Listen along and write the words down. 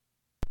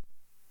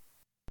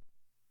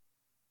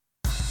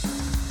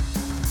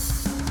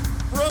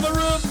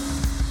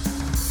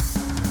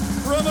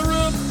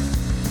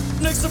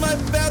next to my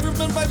bathroom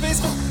in my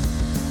basement.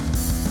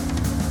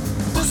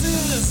 This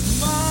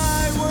is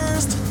my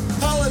worst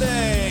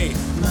holiday.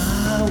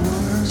 My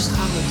worst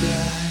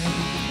holiday.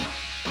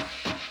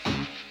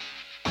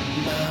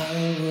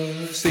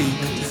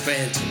 Fecal,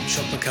 phantom,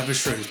 chopper covered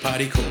shrooms,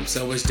 party corpse,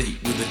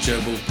 LSD with a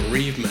gerbil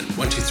bereavement.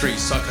 1, 2, 3,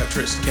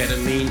 psychiatrist,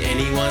 ketamine,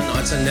 anyone?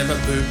 Einstein never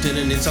pooped in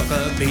an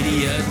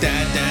encyclopedia.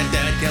 Dad,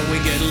 can we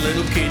get a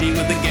little kitty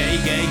with a gay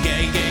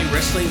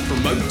wrestling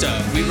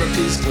promoter? We rubbed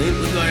his glint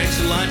with my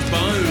extra large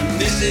bone.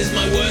 This is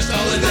my worst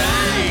holiday.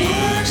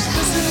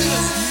 This is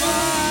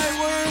my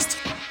worst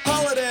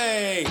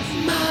holiday.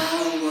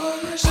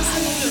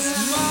 This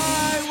is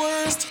my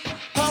worst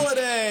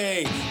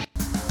holiday.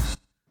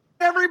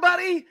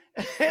 Everybody,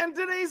 and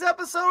today's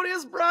episode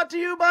is brought to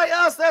you by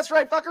us. That's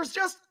right, fuckers,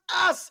 just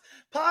us,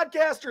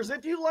 podcasters.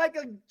 If you like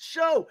a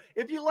show,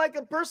 if you like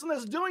a person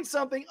that's doing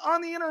something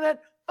on the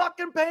internet,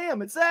 fucking pay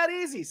them. It's that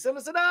easy. Send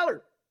us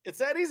 $1. It's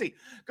that easy.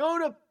 Go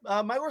to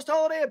My Worst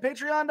Holiday at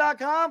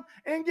patreon.com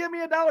and give me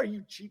 $1,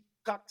 you cheap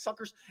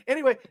cocksuckers.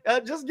 Anyway,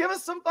 just give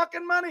us some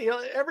fucking money.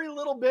 Every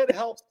little bit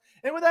helps.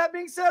 And with that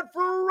being said,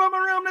 from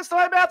a room next to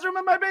my bathroom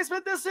in my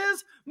basement, this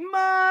is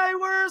My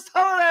Worst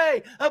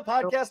Holiday, a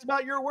podcast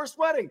about your worst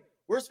wedding,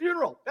 worst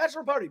funeral,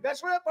 bachelor party,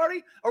 bachelorette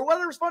party, or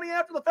whether it's funny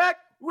after the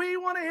fact. We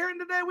want to hear it. And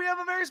today we have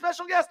a very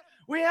special guest.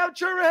 We have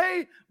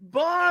Sheree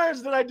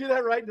Barnes. Did I do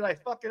that right? I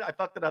fucked it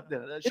up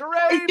then.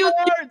 Sheree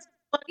Barnes.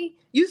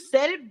 You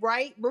said it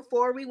right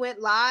before we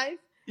went live.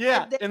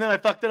 Yeah, and then I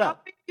fucked it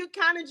up. You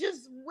kind of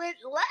just went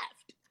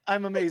left.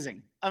 I'm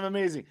amazing.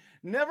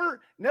 Never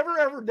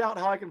ever doubt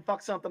how I can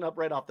fuck something up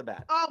right off the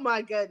bat. Oh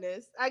my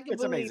goodness.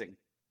 It's amazing.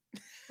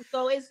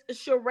 So it's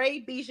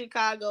Sheree B.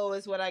 Chicago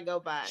is what I go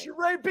by.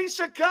 Sheree B.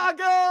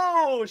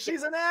 Chicago.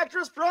 She's an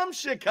actress from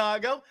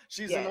Chicago.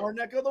 She's in our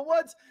neck of the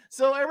woods.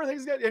 So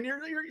everything's good. And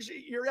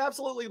you're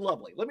absolutely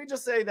lovely. Let me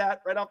just say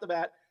that right off the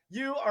bat.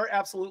 You are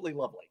absolutely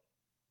lovely.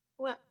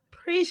 Well,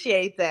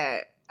 appreciate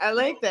that. I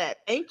like that.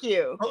 Thank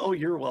you. Oh,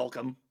 you're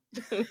welcome.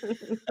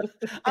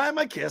 I'm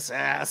a kiss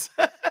ass.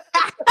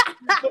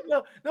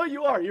 No,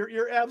 you are.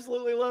 You're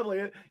absolutely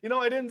lovely. You know,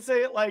 I didn't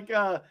say it like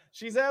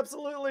she's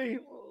absolutely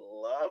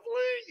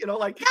lovely.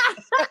 Like.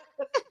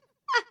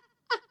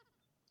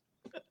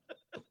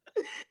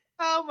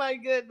 Oh my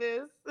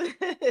goodness,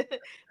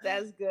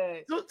 that's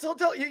good. So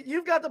tell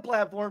you've got the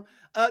platform.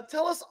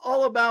 Tell us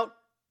all about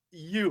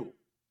you.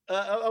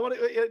 I want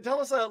to tell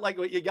us like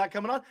what you got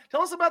coming on.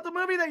 Tell us about the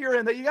movie that you're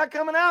in that you got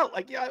coming out.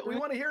 Like, we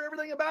want to hear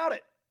everything about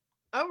it.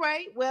 All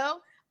right.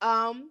 Well,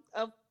 I'm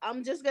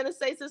just gonna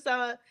say since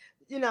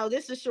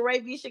this is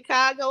Sheree B.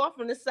 Chicago. I'm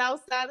from the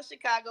South Side of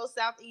Chicago,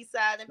 Southeast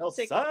Side in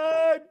particular.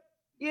 Side.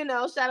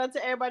 Shout out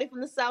to everybody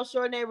from the South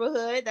Shore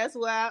neighborhood. That's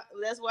where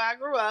I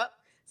grew up.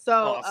 So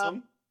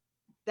awesome.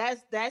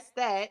 That's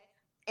that.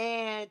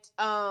 And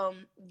I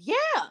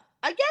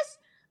guess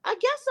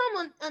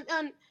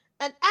I'm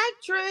an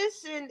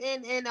actress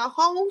and a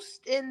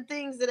host and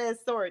things of that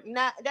sort.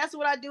 Now that's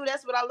what I do.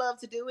 That's what I love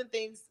to do and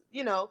things,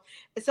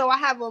 So I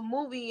have a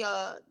movie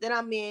that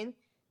I'm in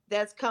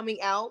that's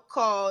coming out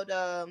called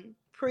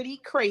Pretty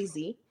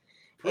Crazy.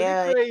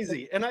 Pretty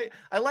Crazy. And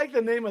I like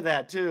the name of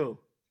that too.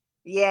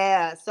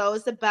 Yeah. So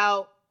it's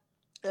about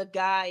a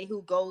guy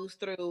who goes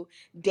through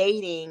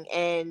dating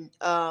and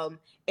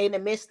in the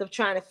midst of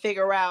trying to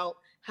figure out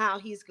how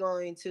he's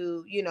going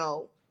to,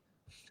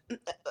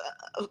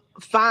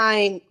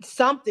 find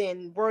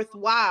something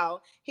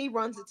worthwhile, he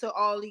runs into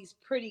all these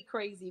pretty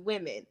crazy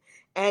women.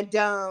 And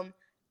I'm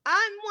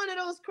one of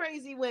those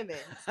crazy women.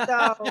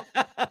 So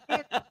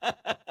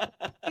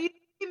you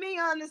see me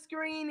on the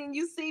screen and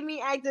you see me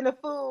acting a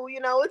fool,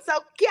 it's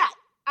okay.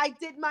 I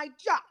did my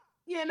job.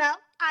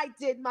 I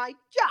did my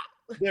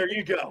job. There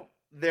you go.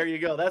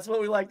 That's what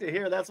we like to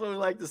hear. That's what we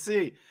like to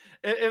see.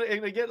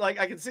 And again, like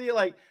I can see,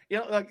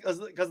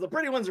 because the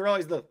pretty ones are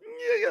always the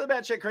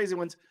batshit crazy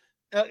ones.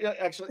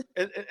 Actually,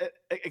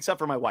 except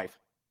for my wife.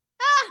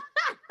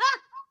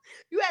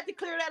 You had to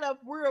clear that up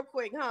real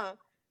quick, huh?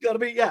 Gotta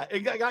be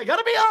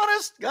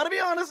honest. Gotta be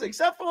honest.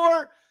 Except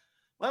for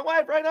my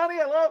wife, right, honey?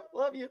 I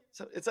love you.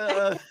 So it's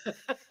a.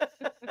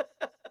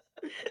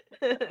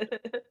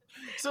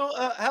 So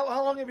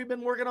how long have you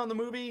been working on the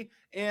movie?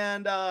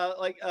 And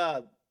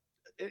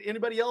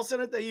anybody else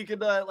in it that you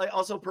could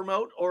also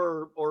promote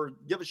or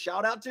give a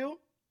shout out to?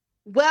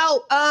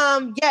 Well,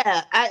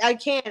 I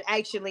can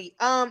actually.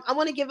 I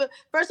want to give a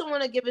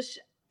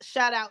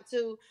shout out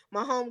to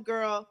my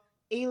homegirl,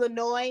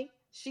 Illinois.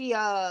 She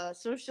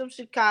from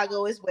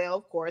Chicago as well,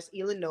 of course.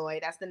 Illinois,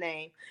 that's the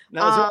name.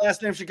 Now is her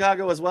last name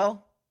Chicago as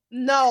well?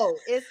 No,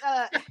 it's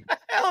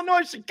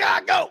Illinois,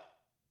 Chicago.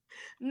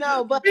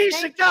 No, but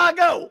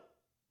Chicago.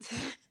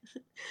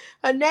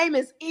 Her name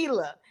is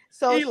Ela.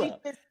 So Ela,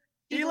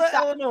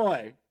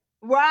 Illinois.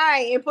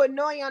 Right, and put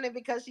Noi on it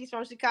because she's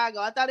from Chicago.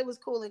 I thought it was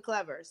cool and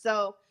clever.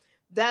 So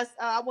that's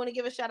I want to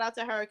give a shout out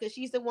to her because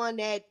she's the one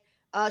that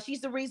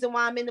she's the reason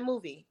why I'm in the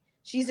movie.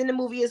 She's in the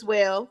movie as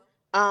well.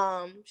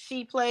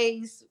 She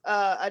plays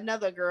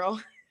another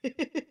girl.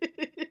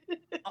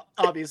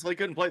 Obviously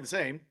couldn't play the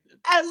same.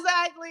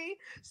 Exactly.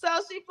 So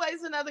she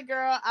plays another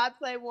girl. I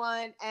play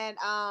one, and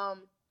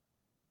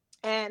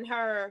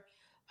her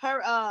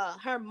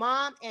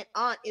mom and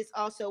aunt is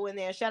also in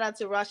there. Shout out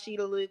to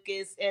Rashida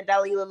Lucas and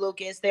Dalila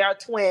Lucas. They are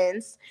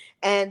twins,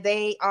 and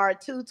they are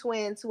two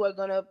twins who are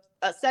gonna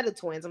a set of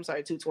twins. I'm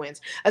sorry, two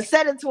twins. A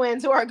set of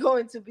twins who are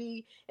going to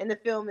be in the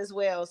film as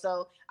well.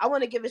 So I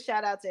want to give a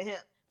shout out to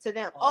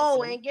them.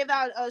 Oh, Awesome. and give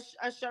out a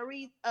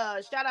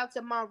shout out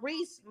to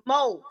Maurice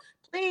Mo.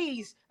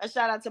 Please, a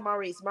shout out to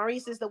Maurice.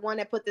 Maurice is the one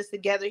that put this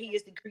together. He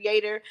is the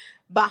creator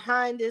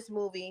behind this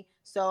movie.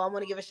 So I want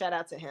to give a shout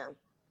out to him.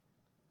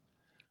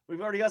 We've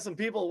already got some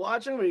people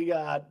watching. We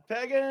got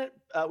Peg in it.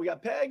 We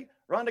got Peg,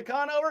 Rhonda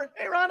Conover.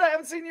 Hey, Rhonda, I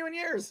haven't seen you in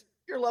years.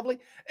 You're lovely.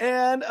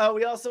 And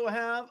we also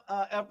have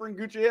Efren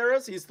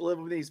Gutierrez. He used to live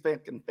with me. He's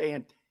fucking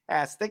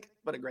fantastic,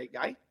 but a great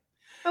guy.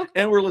 Okay.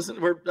 And we're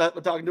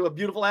talking to a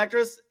beautiful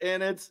actress,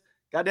 and it's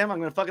goddamn. I'm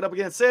gonna fuck it up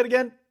again. Say it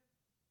again.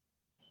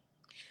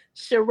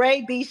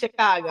 Sheree B.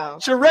 Chicago.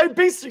 Sheree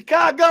B.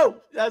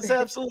 Chicago. That's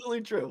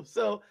absolutely true.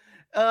 So,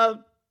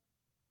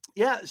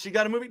 yeah, she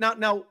got a movie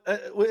now.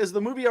 Is the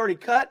movie already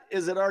cut?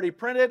 Is it already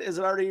printed? Is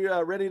it already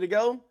ready to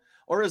go?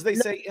 Or as they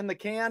say in the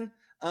can?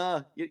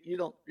 You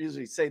don't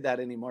usually say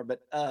that anymore,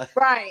 but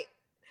Right.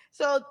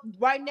 So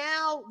right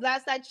now,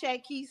 last I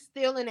checked, he's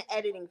still in the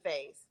editing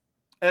phase.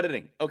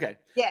 Editing. Okay.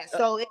 Yeah.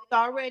 So it's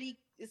already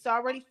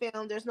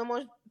filmed. There's no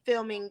more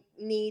filming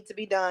need to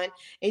be done.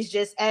 It's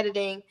just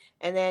editing,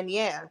 and then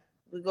yeah,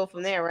 we go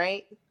from there,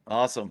 right?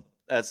 Awesome.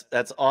 That's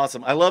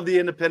awesome. I love the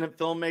independent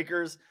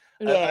filmmakers.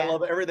 Yeah. I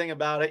love everything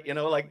about it,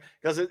 like,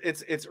 because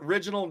it's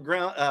original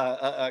ground,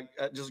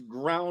 just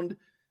ground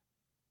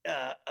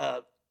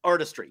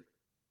artistry,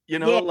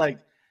 Yeah.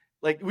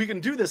 like we can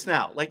do this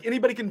now. Like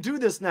anybody can do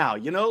this now,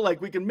 like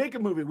we can make a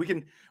movie. We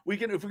can,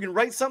 if we can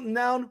write something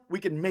down, we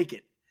can make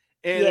it.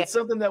 And Yeah. it's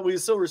something that we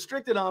so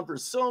restricted on for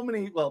so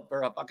many,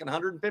 for a fucking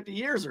 150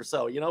 years or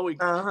so,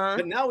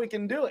 but now we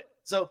can do it.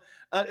 So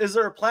is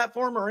there a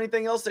platform or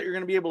anything else that you're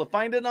going to be able to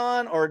find it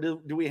on, or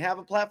do we have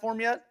a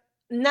platform yet?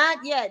 Not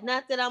yet,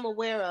 not that I'm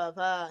aware of.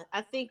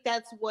 I think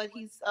that's what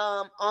he's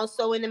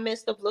also in the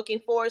midst of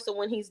looking for. So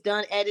when he's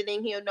done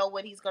editing, he'll know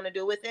what he's gonna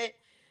do with it.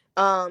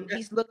 Okay.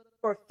 He's looking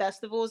for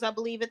festivals, I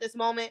believe, at this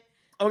moment.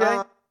 Okay.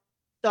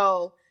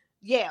 So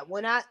yeah,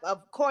 when I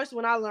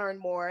learn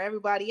more,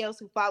 everybody else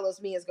who follows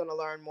me is gonna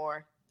learn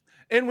more.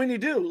 And when you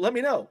do, let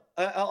me know.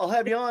 I'll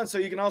have you on so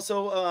you can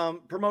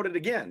also promote it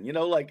again.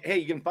 Like, hey,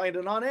 you can find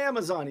it on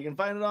Amazon, you can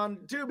find it on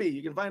Tubi,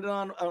 you can find it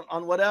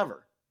on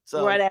whatever.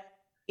 So Right.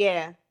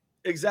 Yeah.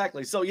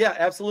 Exactly. So yeah,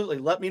 absolutely.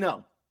 Let me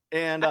know,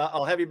 and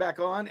I'll have you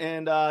back on,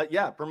 and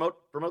promote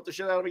the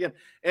shit out of it again.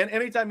 And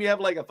anytime you have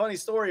like a funny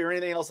story or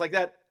anything else like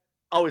that,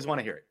 always want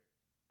to hear it.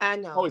 I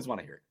know. Always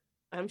want to hear it.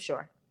 I'm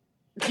sure.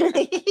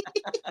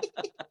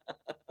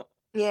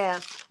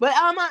 Yeah, but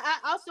I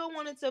also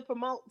wanted to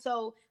promote.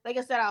 So, like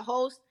I said, I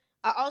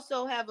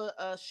also have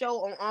a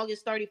show on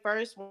August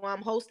 31st when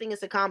I'm hosting.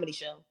 It's a comedy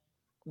show.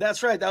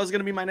 That's right. That was going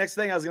to be my next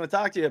thing I was going to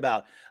talk to you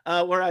about.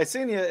 Where I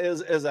seen you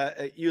is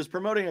you was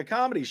promoting a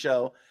comedy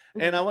show,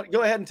 and I want to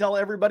go ahead and tell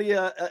everybody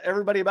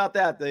about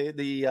that.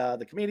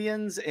 The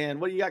comedians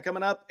and what you got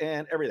coming up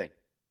and everything.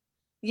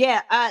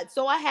 Yeah.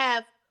 So I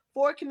have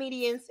 4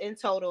 comedians in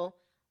total: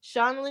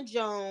 Shonalyn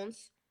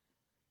Jones,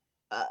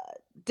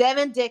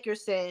 Devin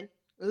Dickerson,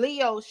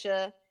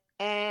 Leosha,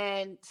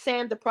 and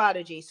Sam the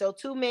Prodigy. So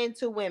 2 men,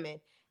 2 women.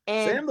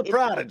 And Sam the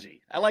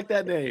Prodigy. I like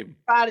that name.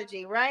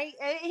 Prodigy, right?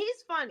 And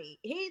he's funny.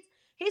 He's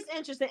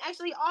interesting.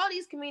 Actually, all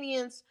these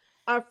comedians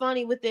are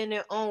funny within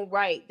their own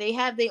right. They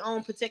have their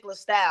own particular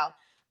style.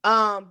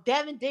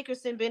 Devin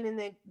Dickerson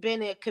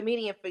been a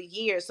comedian for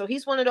years, so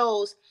he's one of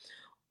those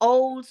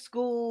old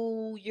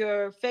school,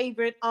 your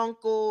favorite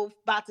uncle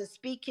about to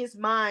speak his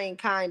mind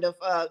kind of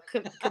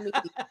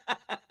comedian.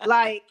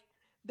 Like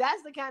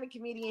that's the kind of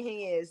comedian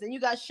he is. Then you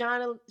got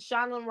Shonalyn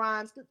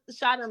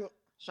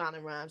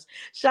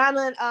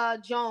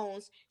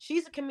Jones.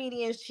 She's a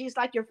comedian. She's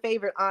like your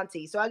favorite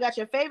auntie. So I got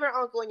your favorite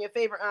uncle and your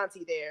favorite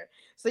auntie there.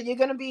 So you're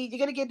gonna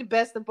get the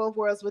best of both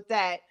worlds with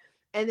that.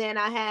 And then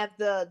I have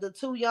the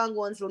 2 young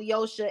ones,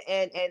 Leosha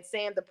and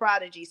Sam the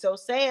Prodigy. So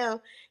Sam,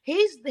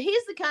 he's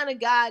the kind of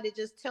guy that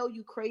just tell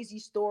you crazy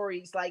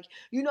stories. Like,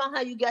 you know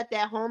how you got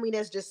that homie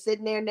that's just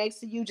sitting there next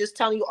to you, just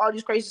telling you all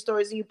these crazy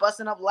stories, and you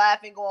busting up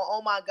laughing, going,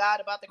 "Oh my God,"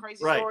 about the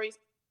crazy stories.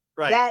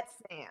 Right. That's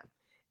Sam.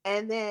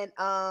 And then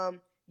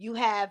you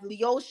have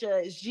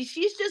Leosha.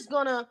 She's just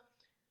gonna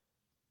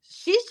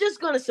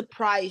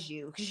surprise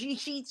you.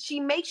 She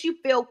makes you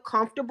feel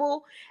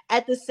comfortable.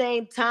 At the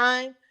same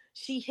time,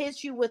 she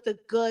hits you with a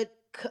good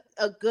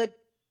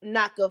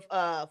knock of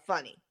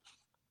funny.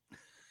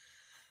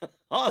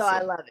 Awesome. So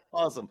I love it.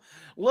 Awesome.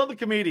 Love the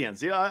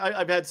comedians.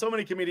 I've had so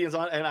many comedians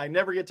on, and I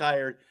never get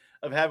tired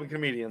of having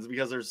comedians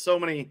because there's so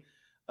many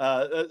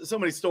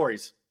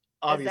stories,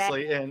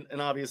 obviously, Exactly.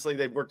 and obviously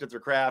they've worked at their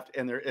craft,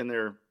 and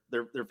they're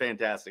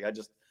fantastic. I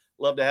just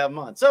love to have them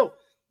on. So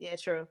Yeah,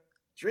 true.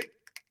 Trick,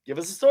 give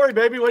us a story,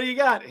 baby. What do you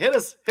got? Hit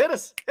us.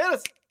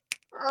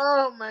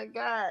 Oh my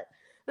God.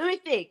 Let me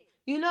think.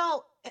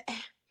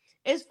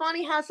 It's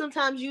funny how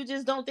sometimes you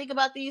just don't think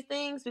about these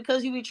things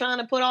because you be trying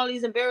to put all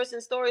these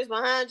embarrassing stories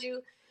behind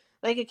you.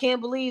 Like, I can't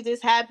believe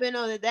this happened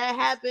or that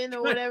happened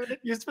or whatever.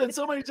 You spend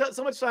so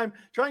much time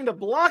trying to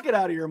block it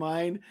out of your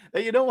mind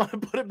that you don't want to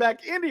put it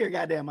back into your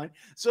goddamn mind.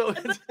 So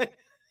it's like,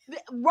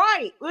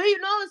 Right. Well, you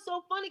know, it's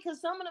so funny because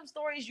some of them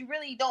stories you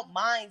really don't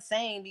mind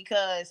saying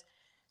because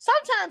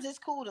sometimes it's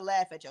cool to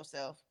laugh at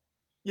yourself.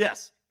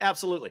 yes,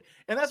 absolutely.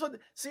 And that's what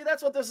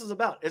this is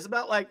about. It's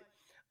about like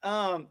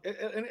and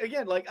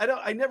again, like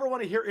I never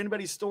want to hear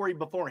anybody's story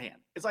beforehand.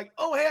 It's like,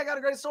 oh hey, I got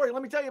a great story.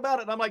 Let me tell you about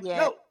it. And I'm like,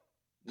 Yeah.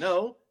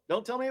 no,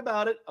 don't tell me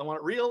about it. I want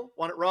it real,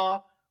 want it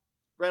raw,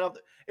 right off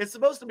it's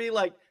supposed to be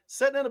like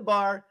sitting in a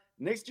bar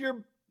next to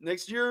your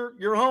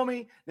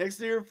homie, next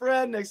to your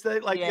friend, next to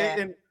like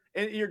Yeah.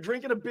 and you're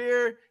drinking a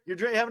beer,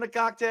 having a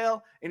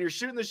cocktail, and you're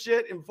shooting the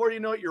shit, and before you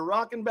know it, you're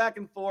rocking back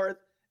and forth,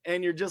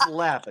 and you're just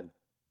laughing.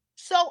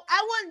 So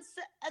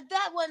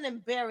that wasn't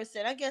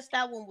embarrassing. I guess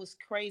that one was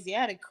crazy. I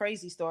had a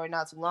crazy story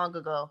not too long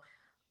ago.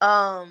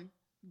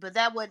 But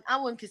I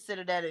wouldn't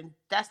consider that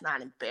that's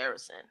not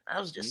embarrassing. That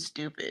was just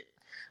stupid.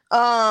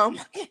 Actor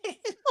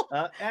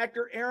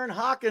Aaron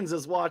Hawkins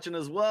is watching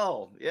as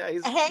well. Yeah, Hey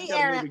he's got a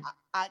Aaron, movie.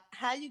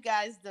 how you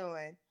guys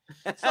doing?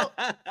 So,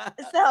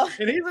 So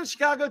and he's in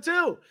Chicago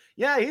too.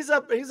 Yeah, he's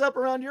up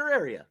around your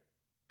area.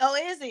 oh,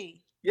 is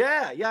he?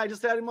 Yeah, I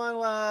just had him on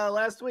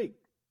last week.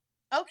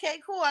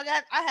 Okay, cool.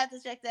 I have to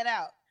check that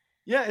out.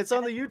 Yeah, it's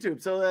on the YouTube.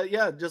 So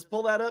yeah, just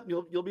pull that up.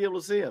 You'll be able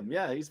to see him.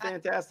 Yeah, he's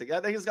fantastic. I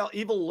think it's called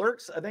Evil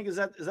Lurks. I think is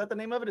that the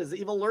name of it? Is it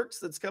Evil Lurks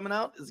that's coming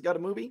out? It's got a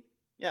movie.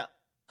 Yeah.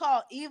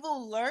 Called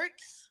Evil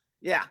Lurks.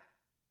 Yeah.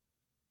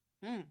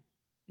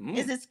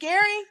 Is it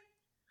scary?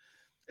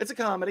 It's a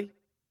comedy.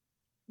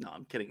 No,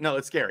 I'm kidding. No,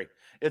 it's scary.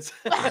 It's.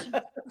 Did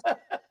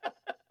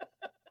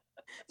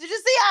you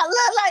see how I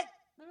look like?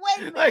 Wait a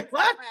minute. Like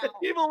what?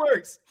 Evil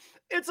Lurks.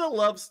 It's a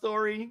love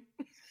story.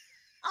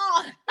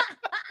 Oh.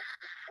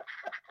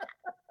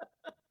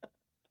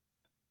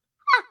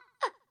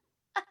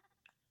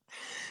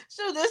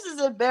 So this is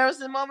an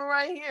embarrassing moment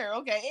right here.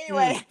 Okay.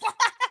 Anyway.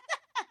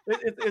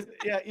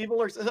 Yeah, Evil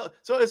Lurks.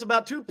 So it's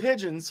about two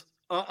pigeons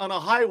on a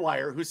high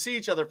wire who see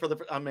each other for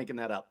I'm making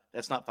that up.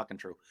 That's not fucking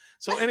true.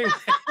 So anyway.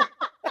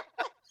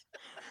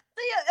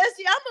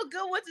 See, I'm a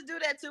good one to do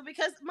that too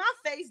because my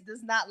face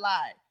does not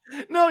lie.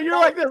 No, you're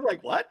like this.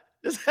 Like what?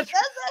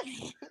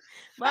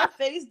 My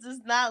face does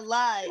not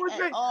lie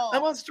at all.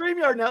 I'm on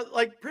StreamYard now.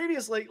 Like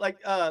previously,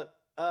 like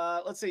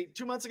let's see,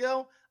 2 months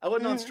ago, I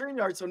wasn't on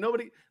StreamYard, so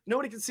nobody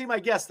could see my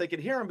guests. They could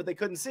hear him, but they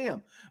couldn't see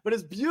him. But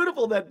it's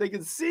beautiful that they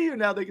can see you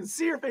now. They can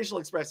see your facial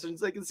expressions.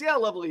 They can see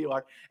how lovely you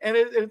are, and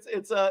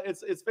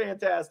it's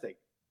fantastic.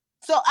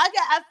 So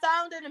I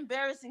found an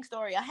embarrassing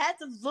story. I had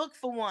to look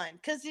for one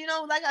because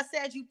like I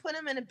said, you put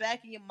him in the back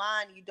of your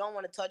mind. You don't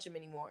want to touch him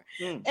anymore.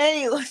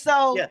 Anyway,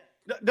 so yeah,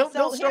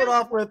 don't start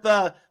off with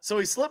so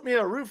he slipped me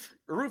a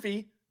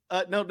roofie.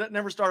 No,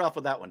 never start off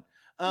with that one.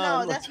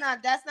 No, that's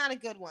not a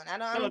good one. I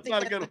don't it's think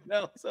not a good one.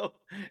 No. So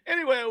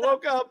anyway, I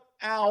woke up.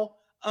 Ow.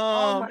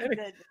 Oh my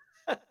goodness.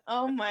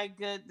 Oh my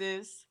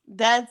goodness.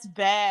 That's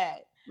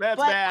bad. That's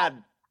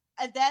bad.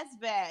 That's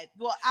bad.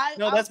 Well,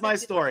 that's my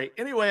story.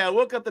 Anyway, I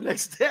woke up the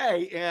next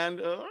day and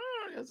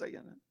yes, I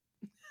get it.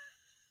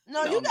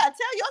 No, you gotta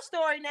tell your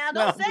story now.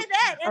 Don't say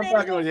that. I'm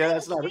fucking with you.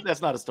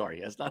 That's not a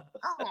story. That's not.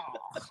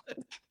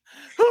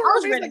 Who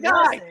Roofie's a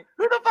guy?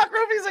 Who the fuck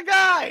Roofie's a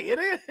guy?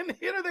 And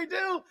they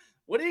do.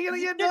 What are you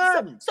gonna get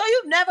done? So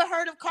you've never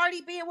heard of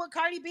Cardi B and what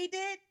Cardi B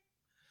did?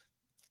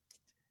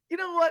 You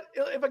know what?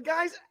 If a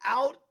guy's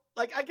out,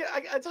 like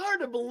it's hard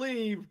to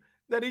believe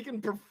that he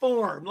can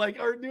perform. Like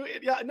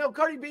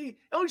Cardi B.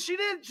 Oh, she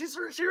did. She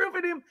roofed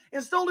him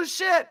and stole his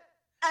shit.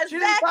 Exactly. She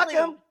didn't fuck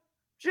him.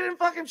 She didn't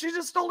fuck him. She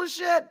just stole his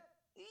shit.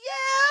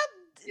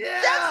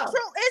 Yeah. That's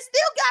true. It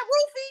still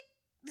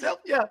got roofied.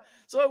 Yeah.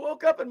 So I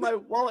woke up and my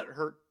wallet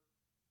hurt.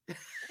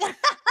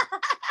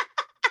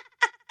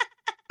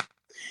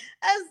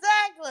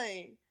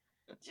 Exactly.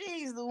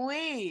 Jeez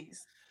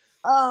Louise.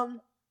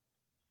 So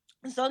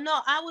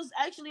no, I was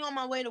actually on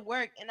my way to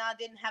work and I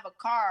didn't have a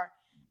car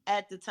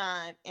at the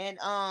time. And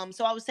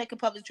so I was taking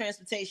public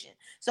transportation.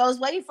 So I was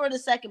waiting for the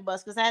second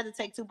bus because I had to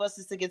take 2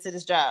 buses to get to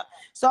this job.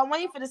 So I'm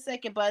waiting for the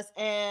second bus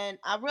and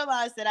I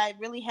realized that I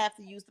really have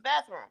to use the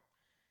bathroom.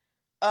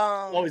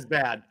 Always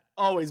bad.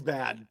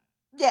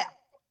 Yeah.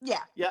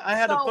 Yeah, I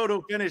had a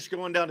photo finish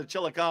going down to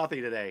Chillicothe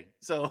today.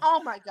 So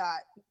oh my God.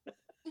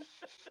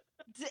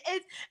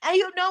 And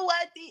you know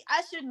what?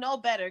 I should know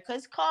better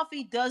because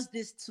coffee does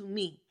this to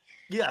me.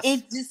 Yes.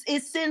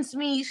 It sends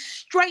me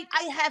straight.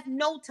 I have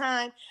no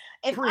time.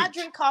 If I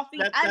drink coffee,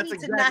 I need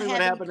to not have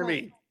what happened to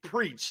me.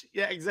 Preach.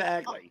 Yeah,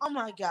 exactly. Oh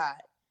my God.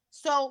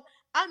 So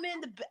I'm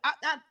in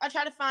I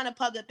try to find a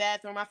public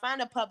bathroom. I find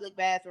a public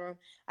bathroom.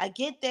 I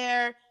get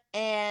there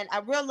and I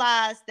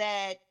realize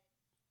that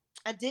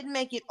I didn't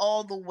make it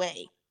all the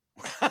way.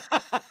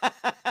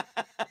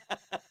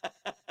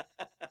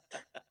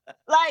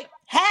 Like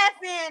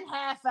half in,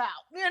 half out,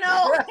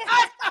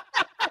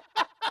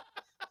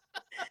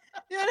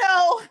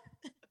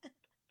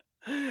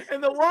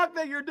 And the walk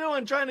that you're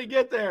doing trying to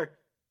get there.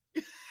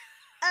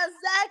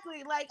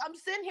 Exactly. Like I'm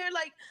sitting here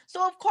like,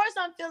 so of course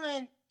I'm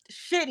feeling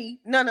shitty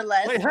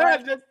nonetheless. Wait,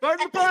 right? just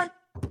pardon the pun.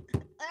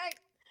 Right?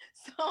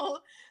 So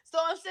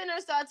I'm sitting there,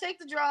 so I take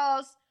the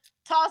draws,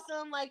 toss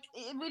them, like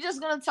we're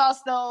just gonna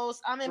toss those.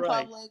 I'm in Right.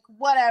 public,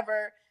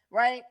 whatever,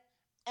 right?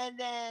 And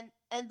then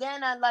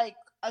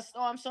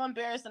I'm so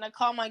embarrassed, and I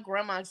call my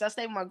grandma because I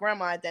stayed with my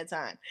grandma at that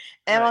time.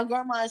 And Right. my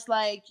grandma is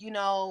like,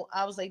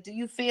 I was like, do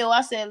you feel?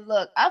 I said,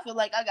 look, I feel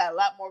like I got a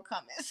lot more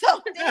coming.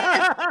 So then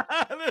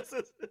This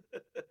is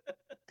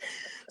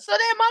So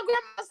then my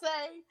grandma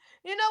say,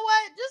 you know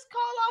what? Just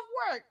call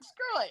off work.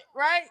 Screw it,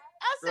 right?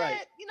 I said,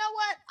 Right. you know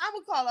what? I'm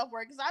gonna call off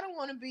work because I don't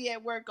want to be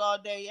at work all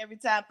day. Every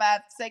time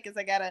 5 seconds,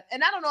 I gotta,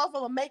 and I don't know if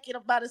I'm gonna make it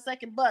about a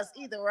second bus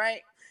either,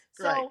 right?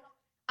 So Right.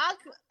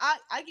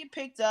 I get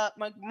picked up.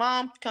 My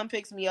mom come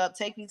picks me up,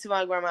 take me to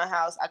my grandma's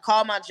house. I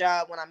call my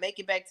job when I make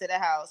it back to the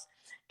house,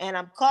 and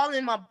I'm on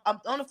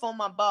the phone with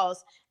my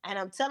boss, and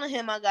I'm telling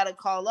him I gotta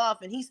call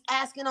off, and he's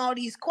asking all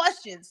these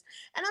questions,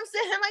 and I'm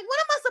sitting here like, what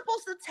am I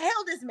supposed to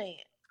tell this man?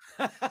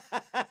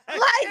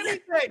 anything,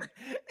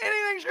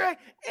 Shrek.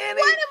 Anything.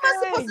 What am I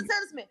supposed to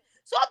tell this man?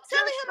 So I'm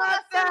telling him I'm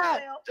not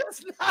feeling well.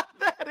 Just not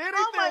that. Anything.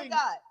 Oh my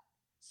God.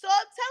 So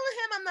I'm telling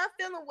him I'm not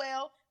feeling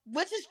well,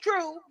 which is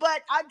true,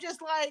 but I'm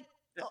just like,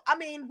 I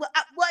mean, what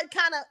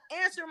kind of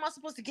answer am I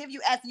supposed to give you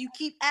after you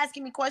keep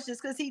asking me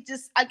questions? Because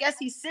I guess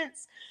he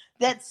sensed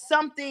that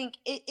something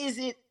it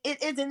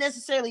isn't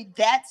necessarily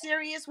that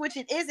serious, which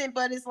it isn't,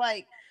 but it's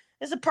like,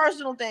 it's a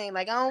personal thing.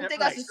 Like, I don't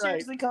think I should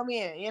seriously come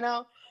in,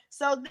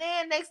 So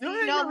then next thing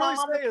you know, my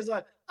mom is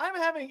like, I'm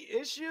having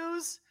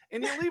issues,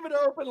 and you leave it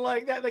open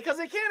like that because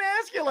they can't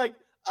ask you like,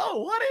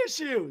 oh, what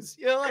issues?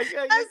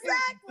 Exactly.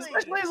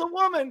 Especially as a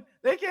woman,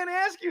 they can't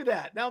ask you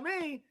that. Now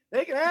me,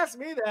 they can ask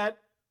me that.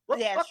 What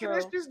fucking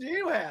issues do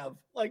you have?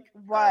 Like,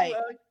 right.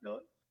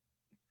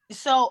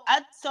 So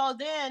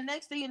then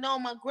next thing you know,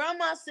 my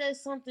grandma said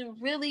something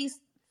really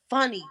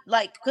funny,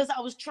 like, because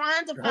I was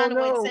trying to find a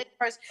way to say it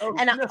first,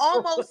 and I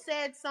almost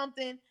said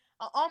something.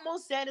 I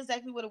almost said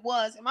exactly what it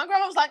was, and my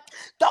grandma was like,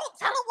 "Don't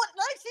tell him what."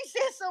 Like, she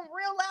said something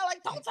real loud,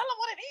 like, "Don't tell him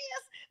what it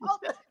is. Oh,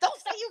 don't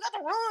say you got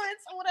the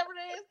runs or whatever it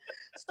is."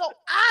 So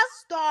I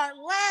start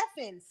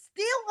laughing,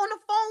 still on the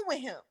phone with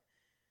him.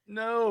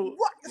 No.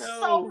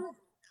 So,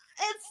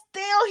 and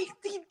still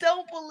he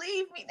don't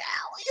believe me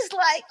now. He's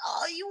like,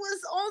 "Oh, you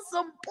was on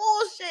some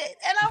bullshit,"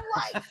 and I'm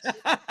like,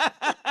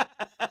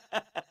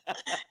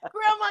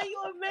 "Grandma, you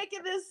are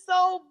making this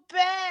so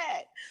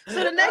bad."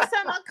 So the next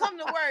time I come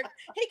to work,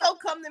 he gonna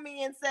come to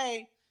me and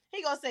say,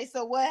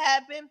 "So what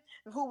happened?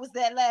 Who was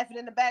that laughing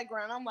in the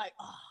background?" I'm like,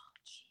 "Oh,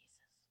 Jesus."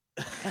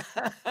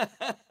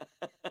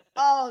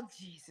 Oh,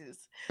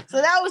 Jesus.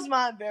 So that was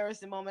my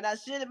embarrassing moment. I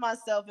shitted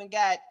myself and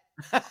got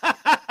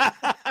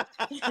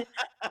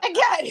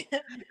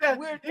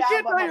weird. You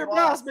can't tell your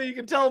boss, but you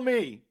can tell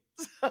me.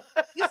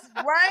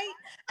 Right?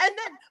 And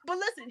then, but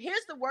listen,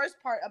 here's the worst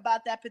part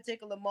about that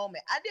particular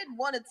moment. I didn't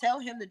want to tell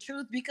him the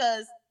truth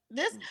because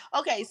so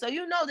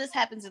this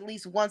happens at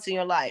least once in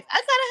your life. I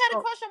kind of had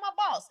a crush on my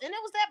boss, and it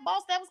was that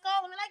boss that was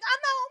calling me like, "I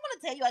know, I'm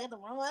gonna tell you I got the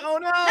runs." Oh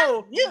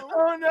no! You.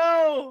 Oh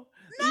no!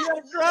 You got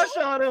a crush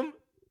on him.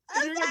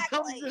 Exactly. You're gonna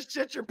come and just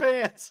shit your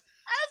pants.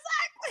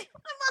 Exactly.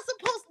 What am I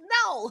supposed to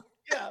know?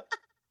 Yeah.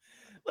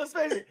 Let's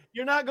face it,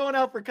 you're not going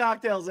out for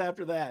cocktails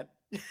after that.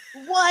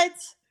 What?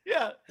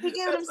 Yeah. You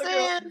get what I'm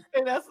saying?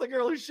 Hey, that's the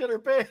girl who shit her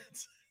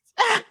pants.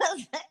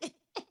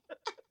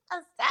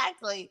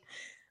 Exactly.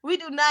 We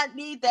do not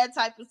need that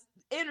type of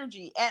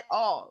energy at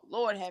all.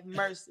 Lord have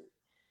mercy.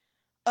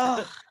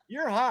 Ugh.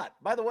 You're hot.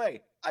 By the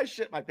way, I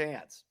shit my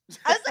pants.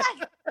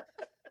 Exactly.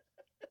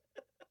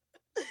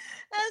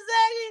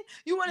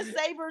 You want to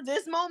savor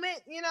this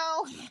moment,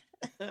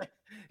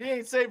 He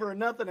ain't savoring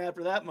nothing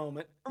after that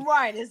moment.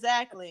 Right,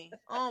 exactly.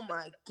 Oh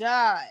my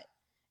God.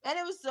 And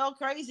it was so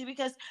crazy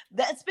because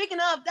speaking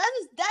of,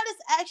 that is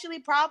actually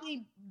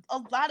probably a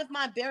lot of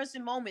my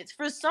embarrassing moments.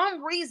 For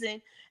some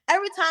reason,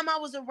 every time I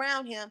was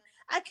around him,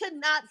 I could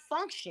not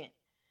function.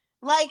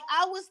 Like,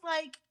 I was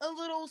like a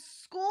little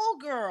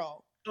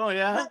schoolgirl. Oh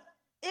yeah. But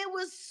it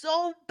was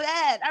so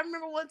bad. I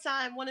remember one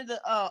time one of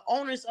the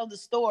owners of the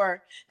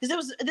store,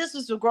 because this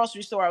was a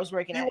grocery store I was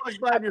working at. You walk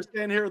by and you're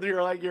standing here with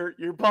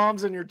your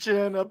palms and your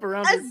chin up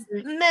around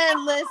your feet.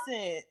 Man,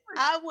 listen,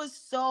 I was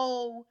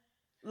so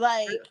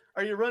like.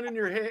 Are you running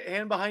your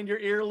hand behind your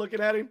ear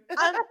looking at him?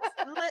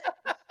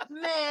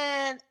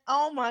 Man,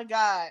 oh my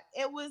God,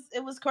 it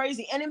was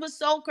crazy, and it was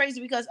so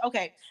crazy because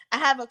I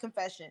have a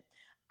confession.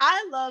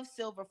 I love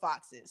silver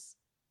foxes.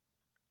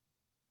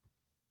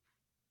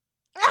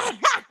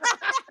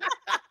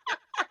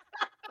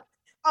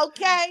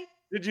 Okay.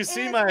 Did you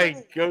see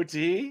my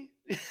goatee?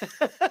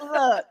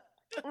 Look.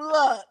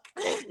 Love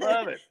it.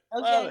 Okay.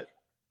 Love it.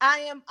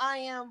 I'm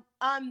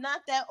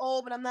not that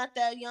old, but I'm not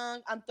that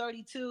young. I'm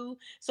 32.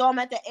 So I'm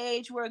at the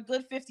age where a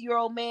good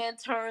 50-year-old man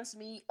turns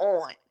me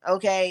on.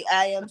 Okay.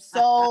 I am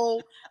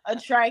so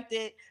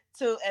attracted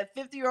to a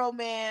 50-year-old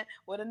man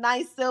with a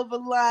nice silver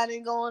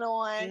lining going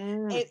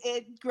on.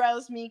 It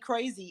grows me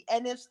crazy.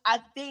 And I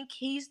think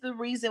he's the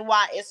reason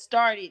why it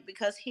started,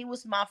 because he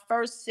was my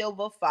first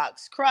silver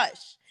fox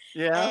crush.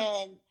 Yeah.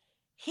 And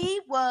he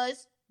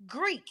was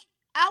Greek.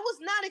 I was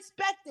not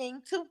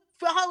expecting to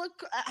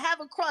have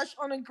a crush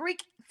on a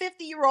Greek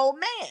 50-year-old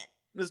man.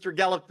 Mr.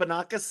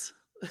 Galifianakis.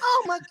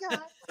 Oh my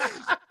God.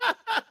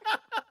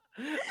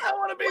 I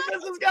want to be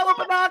Mrs.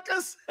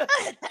 Galifianakis.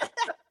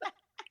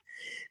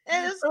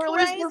 It is or at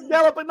least crazy. Mrs.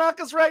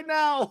 Galifianakis right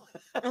now.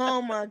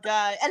 Oh my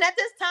God. And at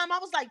this time I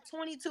was like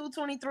 22,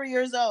 23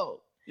 years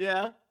old.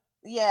 Yeah.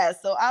 Yeah.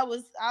 So I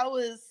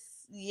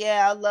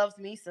loved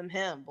me some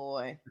him,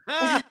 boy.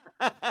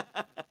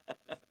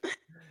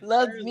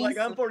 Loved me like,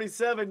 some. I'm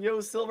 47, yo,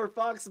 silver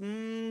fox.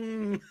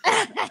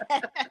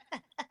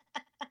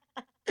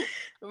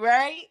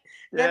 Right?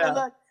 Yeah.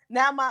 Look,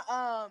 now my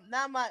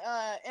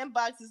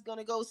inbox is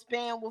gonna go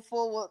spam with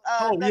full.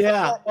 Oh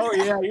yeah.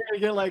 You're gonna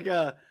get like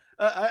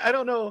I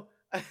don't know.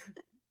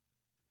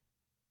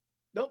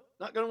 Nope,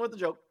 not going with the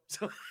joke.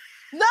 So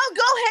no,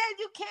 go ahead.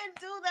 You can't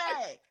do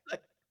that.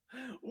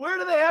 Where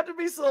do they have to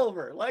be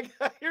silver? Like,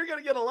 you're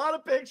gonna get a lot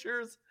of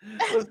pictures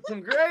with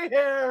some gray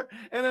hair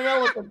and an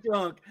elephant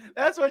trunk.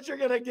 That's what you're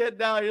gonna get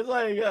now. You're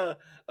like,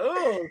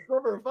 oh,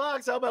 silver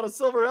fox. How about a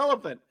silver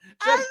elephant?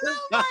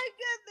 Oh my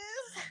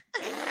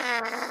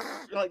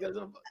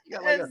goodness.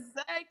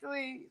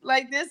 Exactly.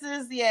 Like, this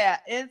is,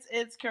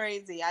 it's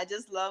crazy. I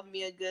just love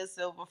me a good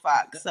silver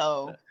fox.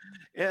 So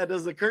yeah,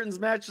 does the curtains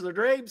match the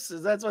drapes?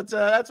 That's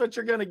what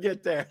you're gonna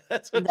get there.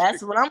 That's what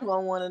I'm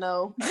gonna want to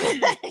know.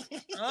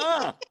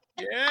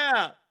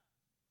 Yeah.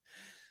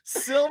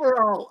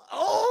 Silver all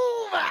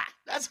over.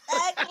 That's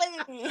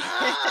exactly.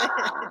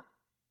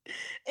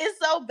 It's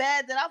so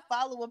bad that I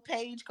follow a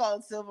page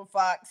called Silver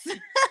Fox.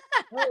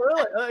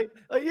 Oh,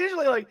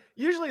 really?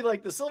 Usually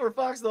the silver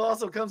fox though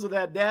also comes with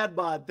that dad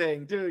bod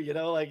thing too. You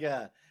know, like you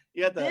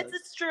got the. This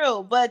is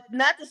true, but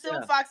not the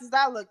silver foxes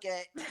I look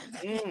at.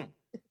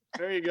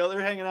 There you go. They're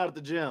hanging out at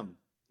the gym.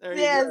 There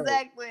you yeah, go.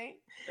 exactly.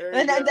 There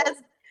And you go.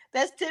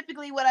 that's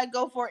typically what I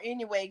go for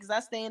anyway, because I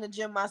stay in the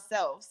gym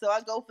myself. So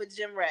I go for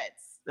gym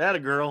rats. That a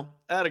girl.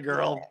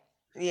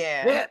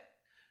 Yeah.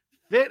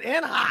 Fit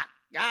and hot.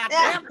 God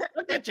damn it.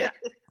 Look at you.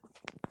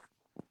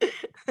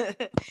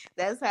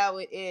 That's how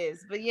it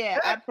is. But yeah,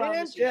 I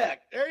promise you.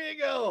 Check. There you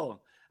go.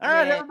 All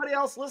right, everybody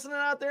else listening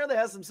out there that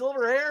has some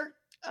silver hair.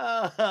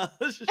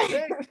 This is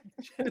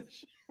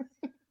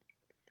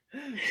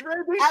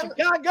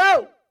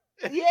Chicago.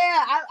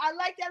 Yeah, I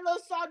like that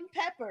little salt and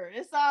pepper.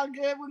 It's all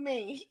good with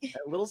me.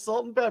 A little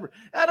salt and pepper.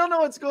 I don't know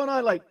what's going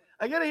on. Like,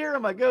 I got a hair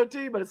on my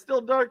goatee, but it's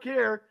still dark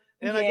hair,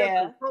 and I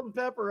got the salt and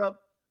pepper up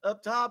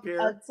top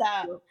here. Up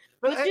top. So,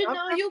 but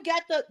you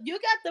got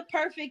the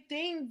perfect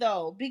thing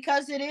though,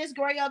 because it is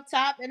gray up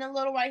top and a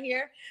little right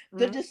here.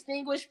 The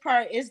distinguished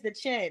part is the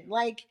chin.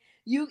 Like,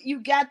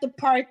 you got the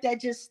part that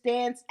just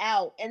stands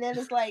out, and then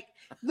it's like,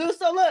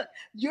 so look,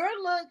 your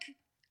look,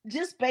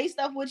 just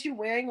based off what you're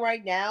wearing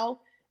right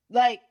now,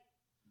 like,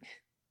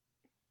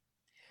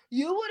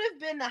 you would have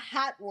been the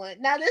hot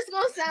one. Now this is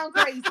gonna sound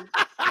crazy,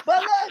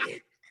 but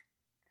look,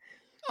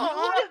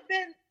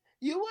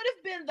 you would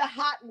have been the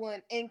hot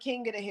one in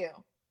King of the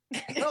Hill.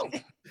 Oh,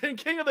 in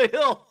King of the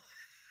Hill.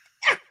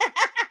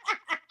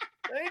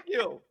 Thank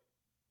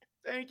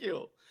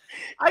you.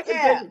 I can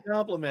take a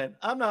compliment.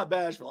 I'm not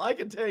bashful. I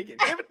can take it.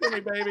 Give it to me,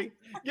 baby.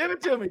 Give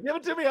it to me. Give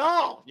it to me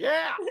all.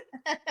 Yeah.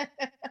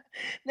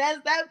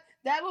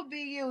 That would be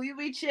you. You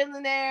be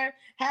chilling there,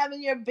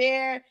 having your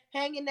beer,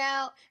 hanging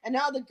out, and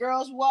all the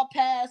girls walk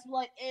past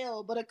like,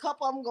 ew, but a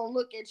couple of them gonna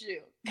look at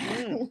you.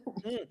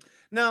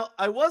 Now,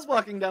 I was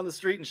walking down the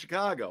street in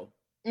Chicago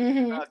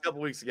a couple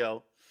weeks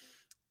ago,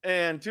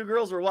 and two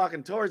girls were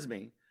walking towards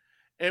me,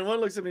 and one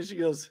looks at me and she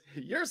goes,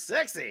 "You're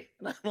sexy,"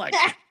 and I'm like,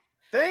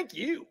 "Thank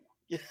you."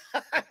 So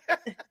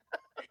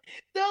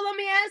let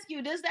me ask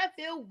you, does that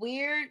feel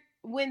weird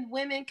when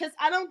women, because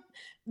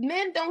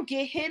men don't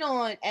get hit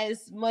on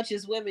as much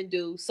as women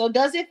do. So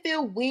does it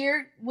feel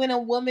weird when a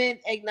woman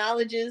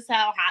acknowledges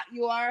how hot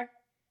you are?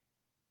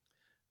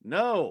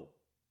 No.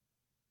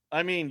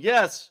 I mean,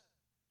 yes,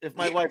 if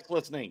my wife's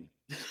listening.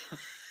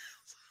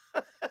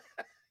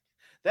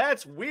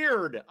 That's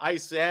weird, I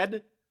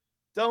said.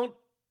 Don't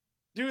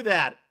do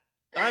that.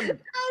 Oh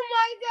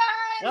my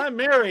God. I'm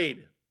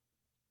married.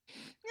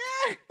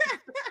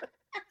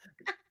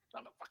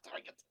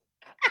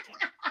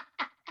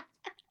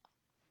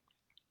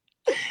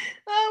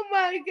 Oh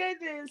my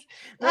goodness!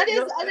 I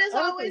just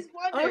always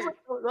wondered.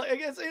 I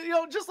guess,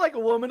 just like a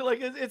woman,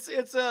 like it's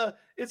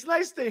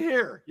nice to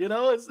hear. Yeah.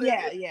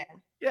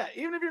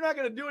 Even if you're not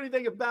going to do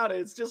anything about it,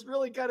 it's just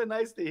really kind of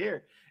nice to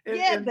hear.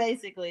 And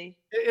basically.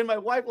 And my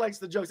wife likes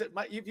the jokes.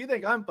 If you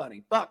think I'm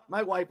funny, fuck,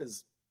 my wife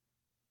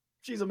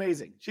she's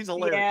amazing. She's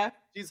hilarious.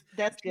 Yeah,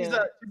 that's good.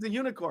 She's a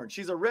unicorn.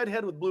 She's a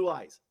redhead with blue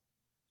eyes.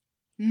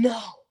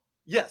 No.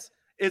 Yes,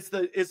 it's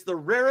the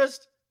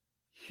rarest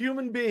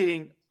human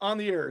being on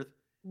the earth.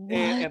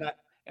 And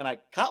I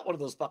caught one of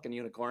those fucking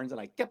unicorns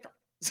and I kept her.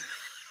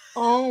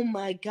 Oh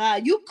my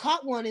God! You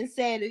caught one and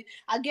said,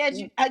 "I guess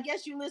you. I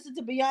guess you listened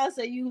to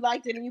Beyonce. You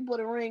liked it, and you put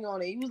a ring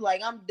on it." You was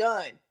like, "I'm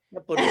done." I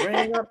put a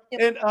ring up.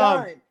 I'm And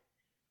done.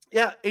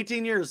 yeah,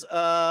 18 years.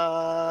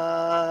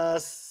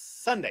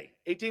 Sunday.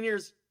 18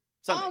 years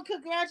Sunday. Oh,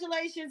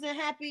 congratulations and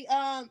happy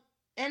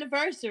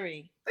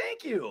anniversary.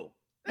 Thank you.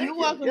 You're Thank you.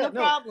 welcome. Yeah,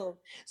 No problem.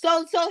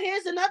 So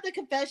here's another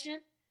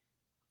confession.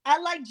 I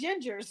like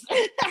gingers.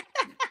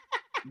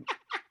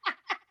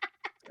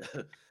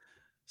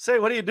 Say,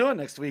 what are you doing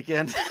next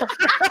weekend?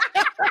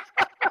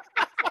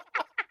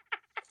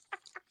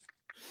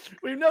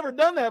 We've never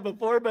done that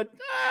before, but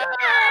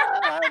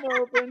I'm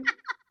open.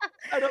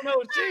 I don't know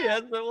what she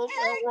is, but we'll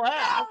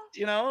have,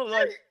 you know,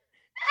 like,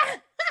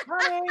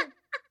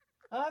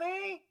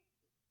 honey.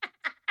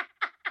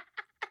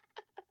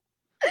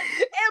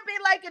 It'll be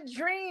like a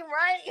dream,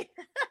 right?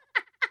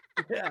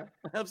 Yeah,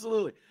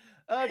 absolutely.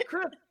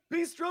 Chris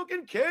P.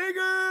 Stroking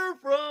Kager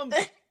from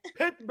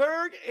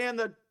Pittsburgh and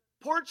the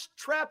Porch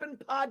Trapping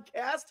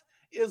Podcast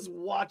is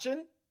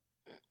watching.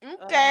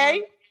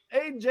 Okay.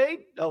 Hey,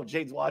 Jade. Oh,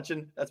 Jade's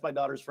watching. That's my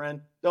daughter's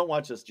friend. Don't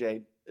watch this,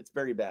 Jade. It's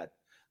very bad.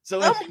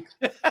 So, oh,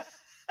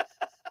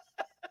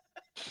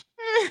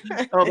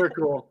 they're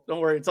cool. Don't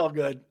worry. It's all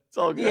good. It's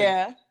all good.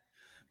 Yeah.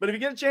 But if you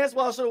get a chance,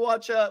 we'll also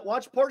watch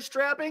Porch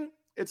Trapping.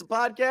 It's a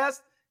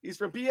podcast. He's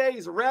from PA.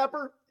 He's a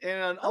rapper and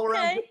an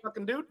all-around good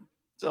fucking dude.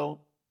 So,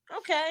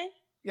 okay.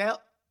 Yeah.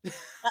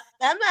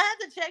 I'm gonna have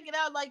to check it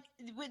out. Like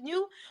when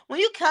you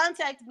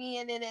contact me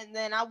and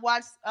then I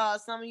watched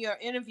some of your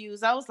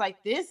interviews, I was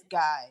like, this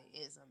guy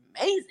is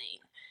amazing.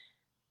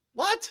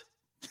 What?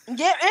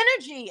 Your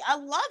energy, I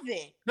love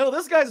it. No,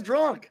 this guy's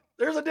drunk.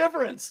 There's a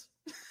difference.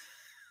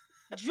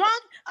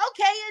 Drunk,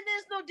 okay, and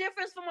there's no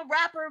difference from a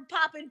rapper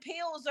popping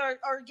pills or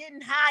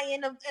getting high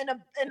in a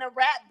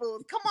rap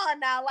booth. Come on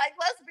now, like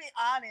let's be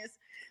honest.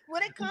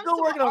 When it comes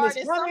to an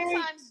artist,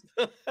 sometimes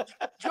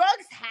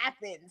drugs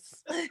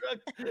happens.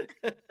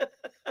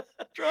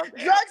 Drugs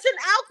and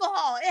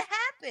alcohol, it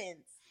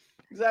happens.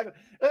 Exactly.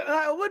 And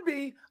I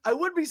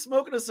would be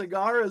smoking a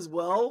cigar as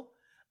well.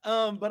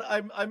 But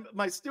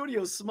my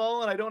studio's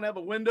small and I don't have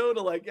a window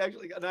to like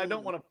actually, and I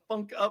don't want to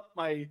funk up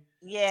my.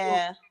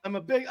 Yeah.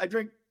 So I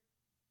drink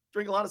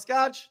a lot of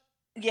scotch.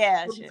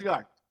 Yeah.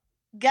 Cigar.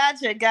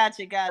 Gotcha. That's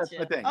my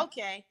thing.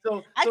 Okay.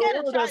 So I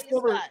gotta try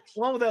your scotch.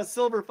 One with that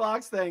silver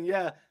fox thing,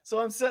 yeah. So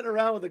I'm sitting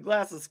around with a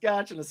glass of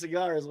scotch and a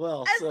cigar as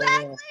well.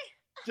 Exactly. So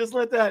just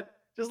let that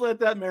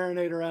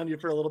marinate around you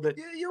for a little bit.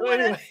 You want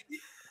to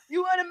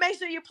make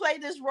sure you play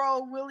this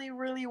role really,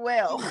 really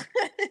well.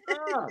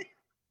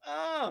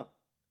 Oh,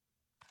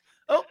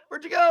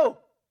 where'd you go?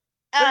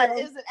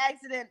 It was an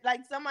accident.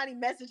 Like somebody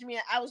messaged me.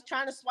 I was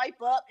trying to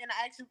swipe up and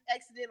I actually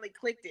accidentally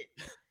clicked it.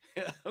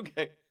 Yeah.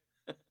 Okay.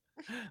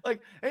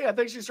 Like, hey, I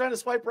think she's trying to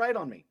swipe right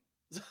on me.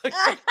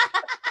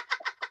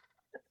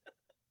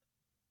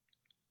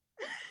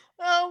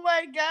 Oh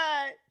my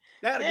God.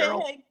 That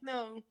girl.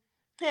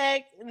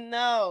 Heck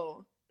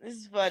no. This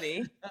is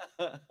funny.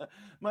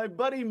 My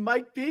buddy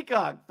Mike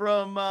Peacock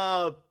from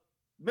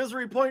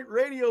Misery Point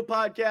Radio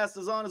podcast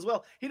is on as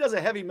well. He does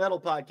a heavy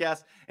metal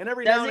podcast, and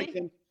every now and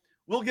again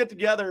we'll get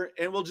together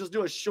and we'll just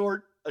do a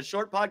short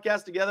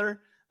podcast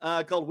together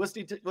called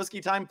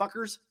Whiskey Time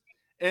Fuckers,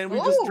 and we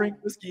just drink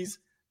whiskeys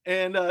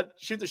and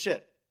shoot the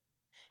shit.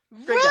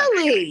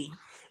 Really?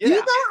 Yeah. You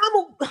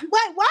know,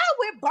 why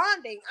we're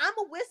bonding? I'm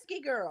a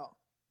whiskey girl.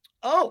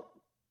 Oh,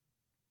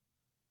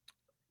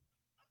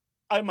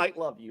 I might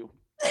love you.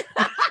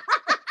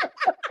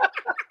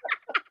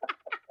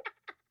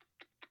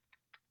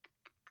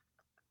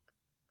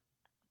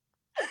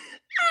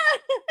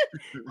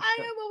 I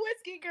am a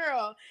whiskey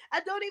girl.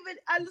 I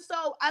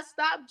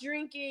stopped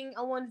drinking.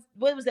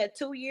 What was that,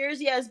 2 years?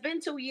 Yeah, it's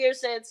been 2 years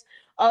since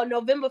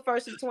November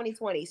 1st of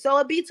 2020. So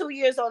it'll be 2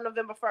 years on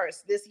November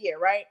 1st this year,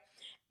 right?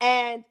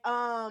 And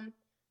I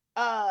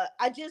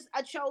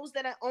chose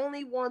that I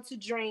only want to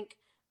drink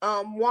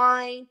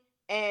wine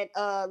and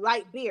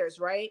light beers,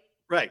 right?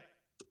 Right.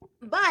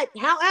 But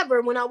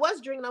however, when I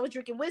was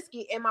drinking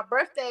whiskey, and my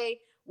birthday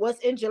was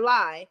in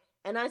July.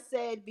 And I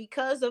said,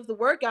 because of the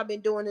work I've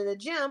been doing in the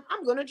gym,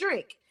 I'm going to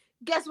drink.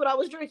 Guess what I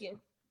was drinking?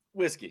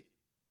 Whiskey.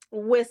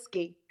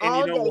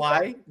 And you know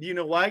why? Do you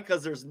know why?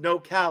 Because there's no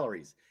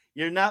calories.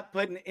 You're not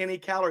putting any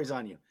calories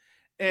on you.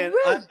 And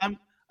really?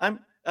 I'm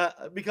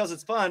because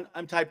it's fun,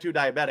 I'm type 2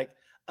 diabetic,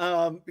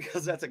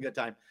 because that's a good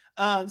time.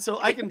 So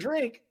I can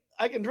drink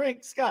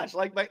scotch.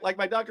 Like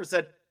my doctor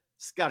said,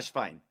 Scotch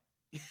fine.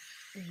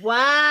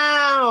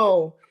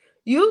 Wow.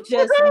 You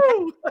just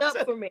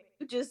up for me.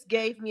 You just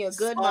gave me a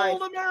good night.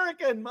 Old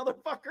American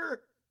motherfucker.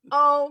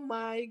 Oh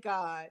my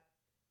God.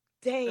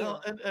 Damn.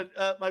 And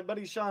my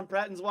buddy Sean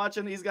Pratton's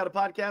watching. He's got a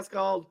podcast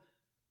called,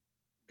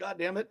 God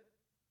damn it,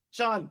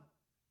 Sean,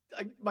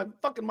 my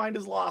fucking mind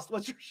is lost.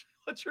 What's your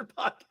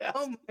podcast?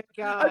 Oh my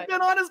God. I've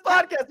been on his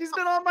podcast. He's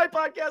been on my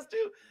podcast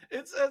too.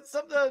 It's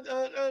something.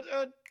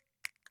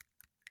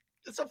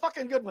 It's a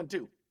fucking good one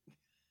too.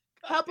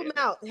 Help him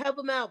out.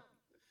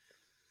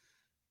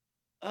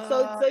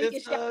 So you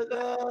can shout.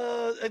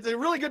 It's a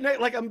really good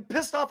name. Like, I'm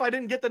pissed off I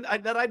didn't get that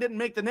I didn't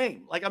make the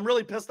name. Like, I'm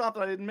really pissed off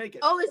that I didn't make it.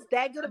 Oh, it's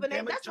that good of a Damn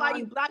name. it, That's why you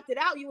John. blocked it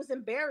out. You was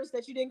embarrassed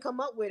that you didn't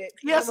come up with it.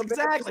 Yes, From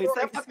Embarrassing exactly. It's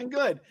that Stories. fucking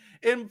good.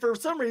 And for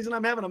some reason,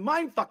 I'm having a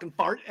mind fucking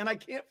fart, and I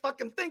can't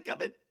fucking think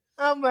of it.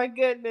 Oh my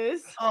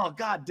goodness. Oh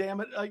god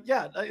damn it!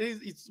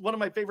 He's one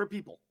of my favorite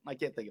people. I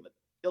can't think of it.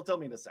 He'll tell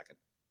me in a second.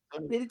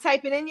 Did he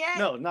type it in yet?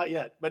 No, not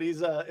yet. But he's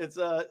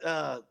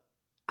god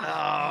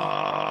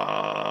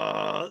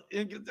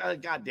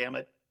damn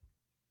it!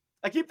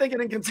 I keep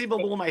thinking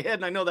Inconceivable in my head,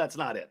 and I know that's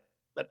not it.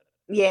 But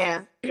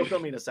Yeah. he'll tell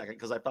me in a second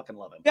because I fucking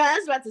love him. Yeah, I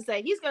was about to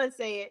say he's gonna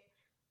say it.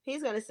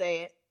 He's gonna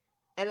say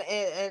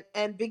it,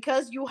 and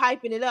because you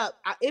hyping it up,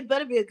 it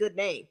better be a good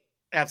name.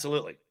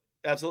 Absolutely.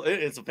 Absolutely.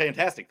 It's a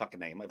fantastic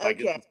fucking name. If I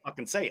Okay. could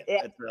fucking say it.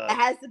 It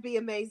has to be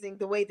amazing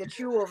the way that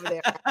you over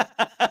there.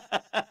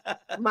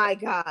 My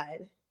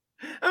God.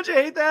 Don't you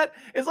hate that?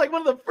 It's like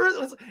one of the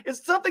first.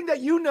 It's something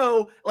that you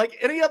know, like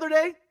any other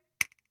day.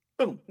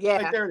 Boom. Yeah.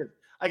 Like, there it is.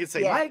 I can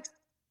say Yeah. Mike.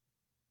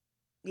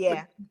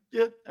 Yeah.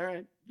 Yeah. All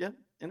right. Yeah.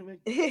 Anyway.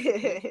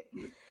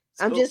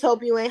 I'm So- just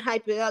hoping you ain't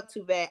hype it up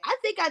too bad. I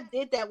think I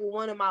did that with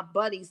one of my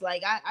buddies.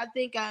 Like I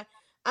think I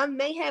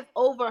may have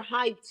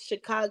overhyped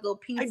Chicago I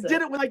pizza.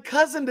 did it with my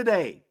cousin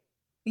today.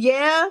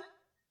 Yeah.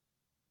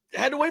 I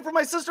had to wait for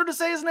my sister to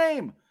say his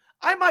name.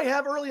 I might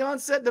have early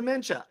onset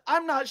dementia.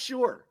 I'm not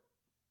sure.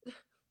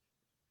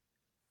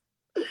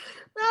 No,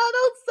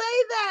 don't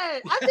say that.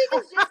 I think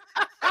it's just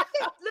I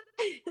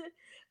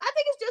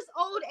think it's just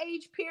old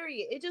age,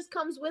 period. It just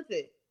comes with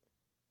it.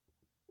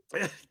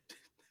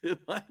 It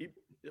might.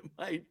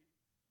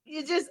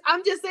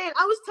 I'm just saying,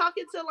 I was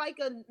talking to like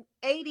an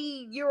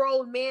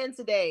 80-year-old man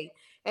today,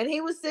 and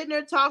he was sitting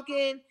there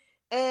talking,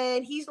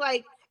 and he's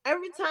like,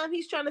 every time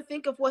he's trying to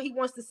think of what he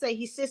wants to say,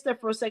 he sits there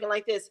for a second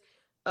like this.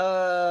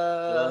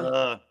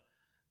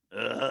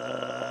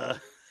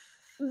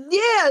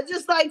 Yeah,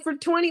 just like for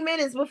 20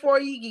 minutes before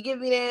you can give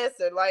me the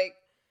answer. Like,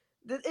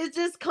 it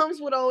just comes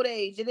with old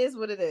age. It is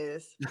what it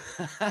is.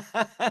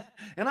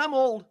 And I'm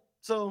old.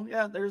 So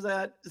yeah, there's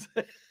that.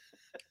 It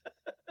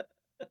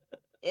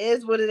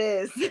is what it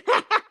is.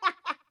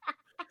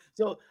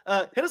 So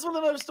hit us with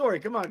another story.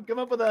 Come on, come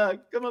up with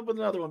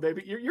another one,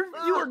 baby.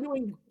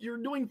 You're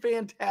doing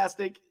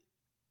fantastic.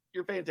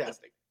 You're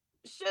fantastic.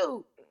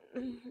 Shoot.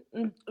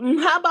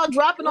 How about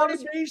dropping all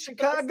this? Lindsay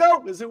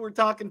Chicago is who we're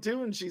talking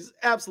to, and she's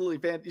absolutely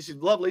fantastic. She's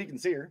lovely. You can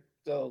see her.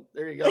 So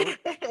there you go.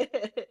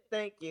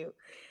 Thank you.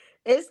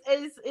 It's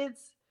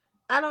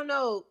I don't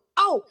know.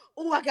 Oh,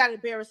 I got an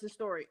embarrassing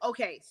story.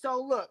 Okay, so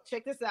look,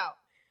 check this out.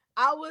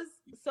 I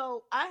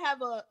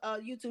have a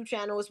YouTube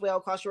channel as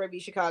well called Sheree V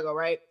Chicago,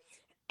 right?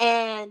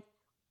 And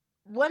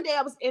one day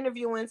I was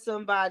interviewing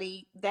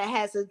somebody that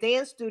has a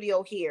dance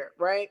studio here,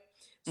 right?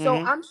 So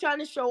Mhm. I'm trying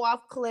to show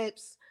off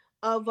clips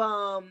of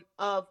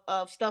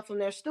stuff from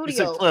their You studio.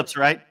 said clips,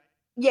 right?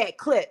 Yeah,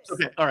 clips.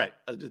 Okay. All right.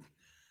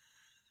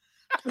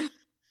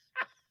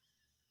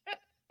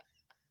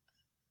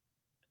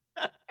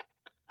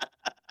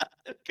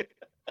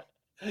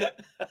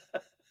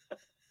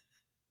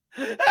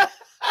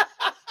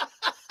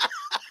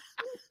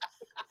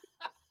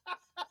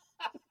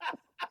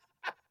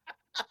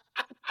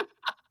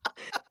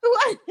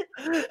 What?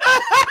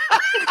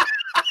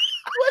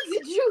 What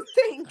did you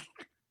think?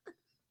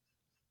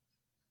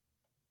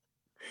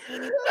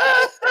 I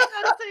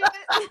gotta say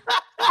that.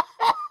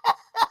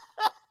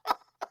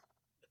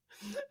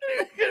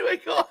 Anyway,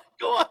 go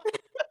on.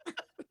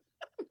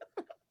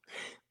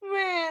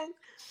 Man,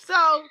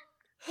 so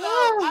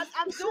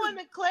I'm doing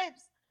the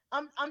clips.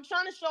 I'm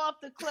trying to show off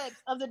the clips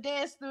of the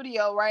dance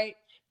studio, right?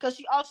 Because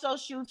she also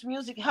shoots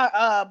music.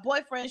 Her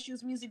boyfriend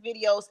shoots music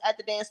videos at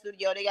the dance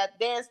studio. They got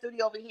dance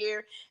studio over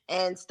here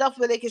and stuff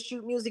where they can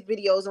shoot music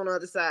videos on the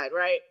other side,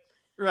 right?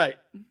 Right.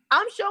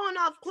 I'm showing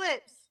off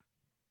clips.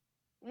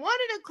 One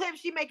of the clips,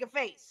 she make a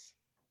face.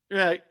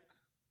 Right.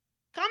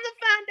 Come to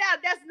find out,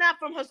 that's not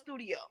from her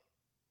studio.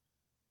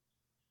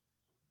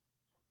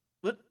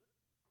 What?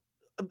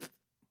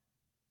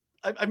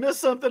 I missed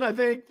something, I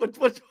think.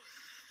 What?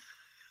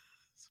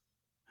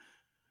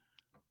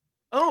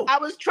 Oh. I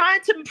was trying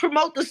to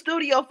promote the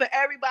studio for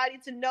everybody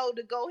to know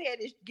to go ahead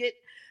and get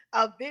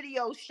a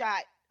video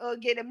shot or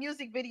get a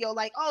music video.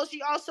 Like, oh,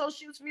 she also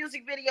shoots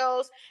music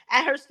videos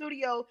at her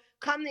studio.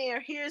 Come there.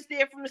 Here's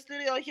there from the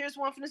studio. Here's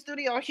one from the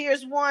studio.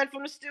 Here's one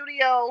from the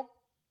studio.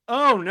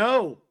 Oh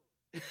no.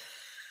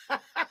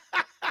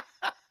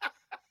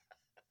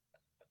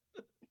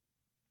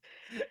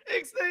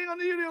 Staying on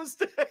the video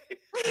stay.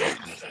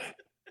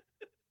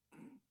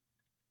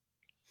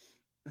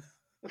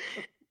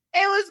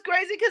 It was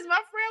crazy because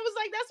my friend was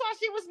like, that's why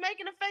she was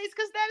making a face,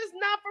 because that is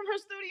not from her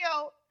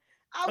studio.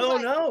 I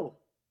was no.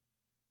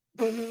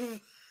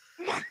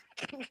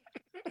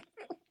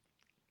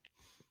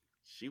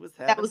 She was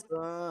That having was-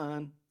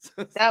 fun.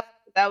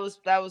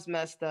 that was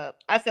messed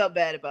up. I felt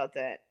bad about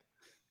that.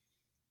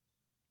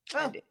 I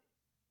Well, did.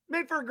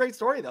 made for a great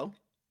story though.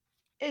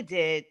 It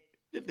did.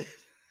 It did.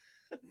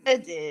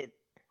 It did.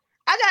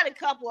 I got a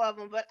couple of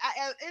them, but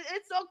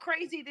it's so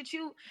crazy that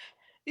you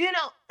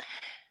know,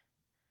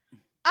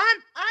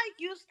 I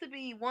used to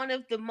be one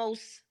of the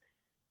most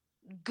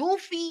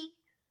goofy,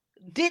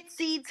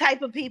 ditzy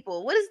type of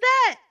people. What is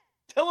that?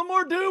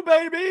 Tullamore Dew,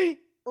 baby.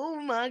 Oh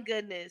my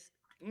goodness.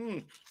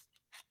 Mm.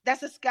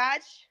 That's a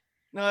Scotch?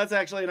 No, that's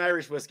actually an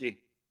Irish whiskey.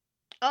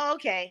 Oh,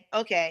 okay.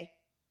 Okay.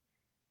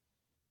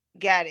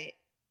 Got it.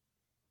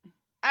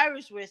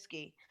 Irish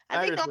whiskey.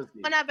 I think Irish the only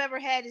whiskey. one I've ever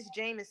had is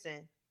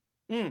Jameson.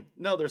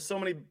 No, there's so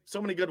many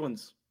good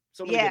ones.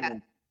 So many Yeah. good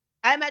ones.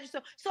 I imagine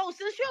so. So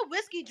since you're a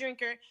whiskey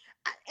drinker,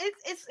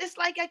 it's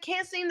like I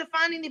can't seem to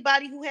find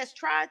anybody who has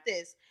tried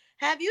this.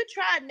 Have you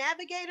tried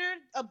Navigator,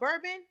 a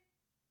bourbon?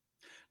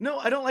 No,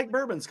 I don't like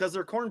bourbons because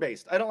they're corn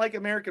based. I don't like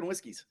American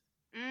whiskeys.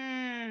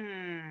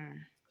 Mmm.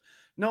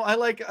 No, I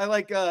like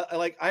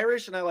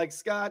Irish and I like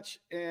Scotch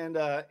and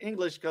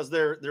English because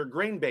they're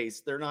grain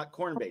based. They're not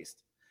corn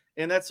based,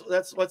 and that's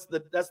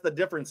the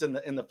difference in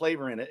the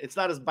flavor in it. It's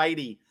not as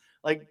bitey.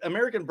 Like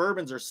American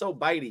bourbons are so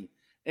bitey,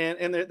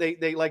 and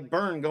they like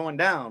burn going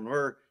down.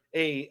 Where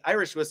a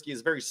Irish whiskey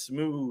is very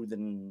smooth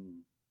and.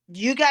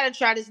 You gotta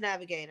try this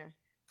Navigator.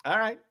 All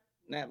right,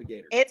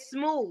 Navigator. It's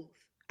smooth.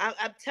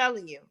 I'm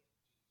telling you,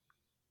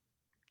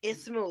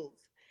 it's smooth.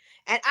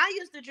 And I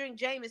used to drink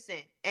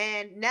Jameson,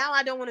 and now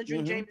I don't want to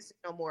drink Jameson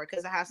no more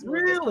because of how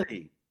smooth it is.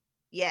 Really?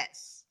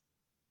 Yes.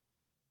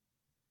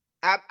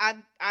 I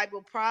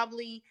will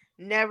probably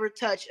never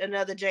touch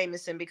another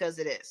Jameson because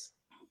of this.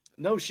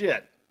 No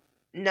shit.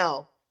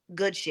 No,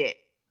 good shit.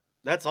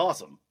 That's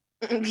awesome.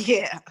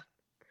 Yeah.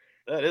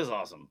 That is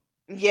awesome.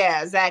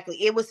 Yeah,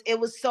 exactly. It was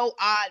so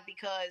odd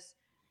because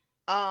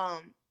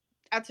I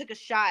took a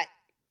shot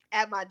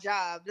at my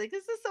job. Like,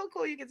 this is so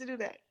cool you get to do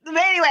that. But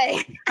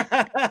anyway,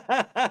 I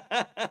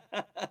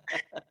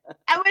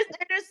was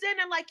sitting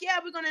there like, yeah,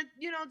 we're gonna,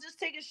 just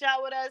take a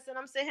shot with us. And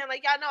I'm sitting here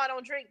like, y'all know I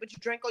don't drink, but you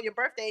drank on your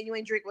birthday and you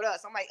ain't drink with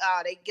us. I'm like,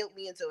 they guilt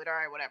me into it. All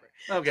right, whatever.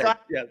 Okay. So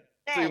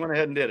So you went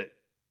ahead and did it.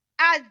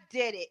 I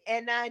did it,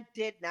 and I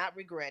did not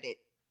regret it.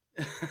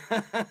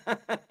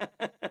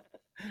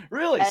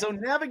 Really? So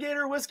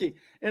Navigator whiskey.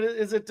 And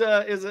is it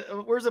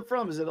where's it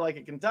from? Is it like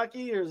a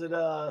Kentucky or is it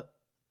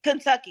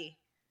Kentucky?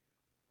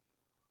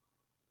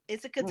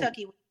 It's a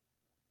Kentucky.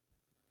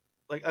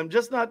 Like I'm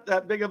just not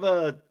that big of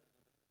a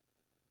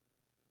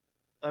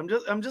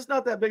I'm just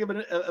not that big of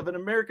an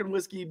American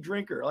whiskey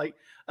drinker. Like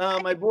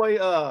my boy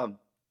God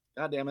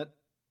damn it.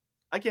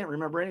 I can't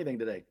remember anything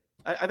today.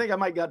 I think I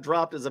might got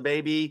dropped as a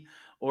baby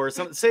or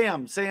some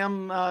Sam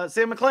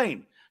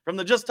McLean from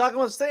the Just Talking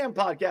with Sam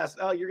podcast.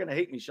 Oh, you're gonna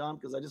hate me, Sean,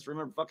 because I just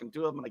remember fucking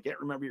two of them and I can't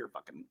remember your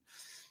fucking.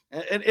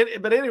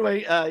 But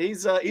anyway,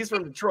 he's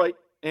from Detroit,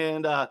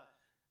 and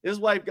his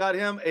wife got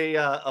him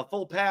a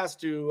full pass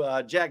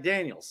to Jack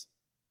Daniels.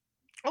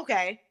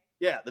 Okay.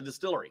 Yeah, the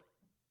distillery.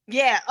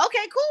 Yeah.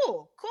 Okay.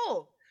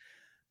 Cool.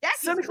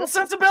 That's Cynical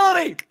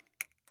Sensibility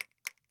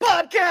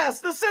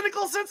podcast, the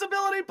Cynical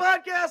Sensibility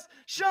podcast.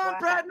 Sean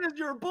Pratton is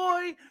your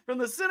boy from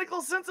the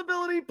Cynical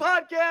Sensibility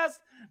podcast.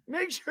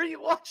 Make sure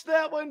you watch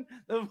that one.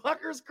 The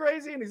fucker's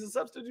crazy, and he's a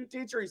substitute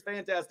teacher. He's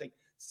fantastic.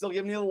 Still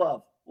giving you the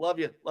love. Love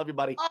you,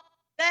 buddy.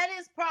 That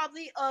is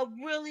probably a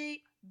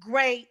really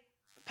great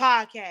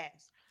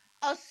podcast.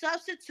 A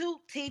substitute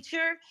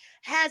teacher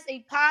has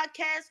a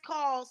podcast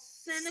called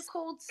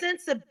Cynical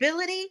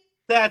Sensibility.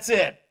 That's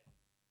it.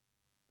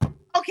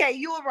 Okay,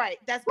 you were right.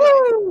 That's good.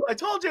 Woo! I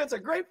told you it's a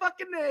great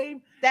fucking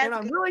name, and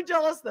I'm really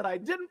jealous that I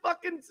didn't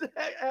fucking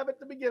have it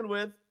to begin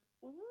with.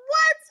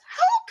 What?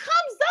 Who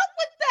comes up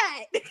with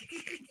that?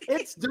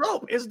 It's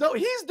dope. It's dope.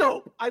 He's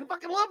dope. I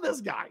fucking love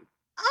this guy.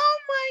 Oh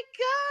my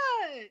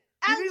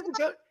god!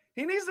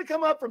 He needs to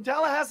come up from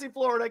Tallahassee,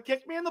 Florida,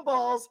 kick me in the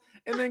balls,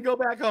 and then go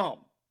back home.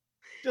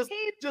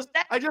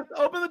 I just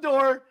open the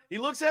door. He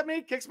looks at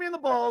me, kicks me in the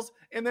balls,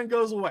 and then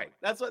goes away.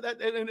 That's what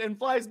and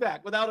flies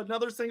back without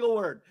another single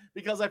word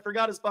because I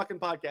forgot his fucking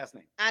podcast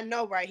name. I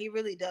know, right? He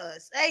really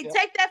does. Hey,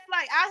 take that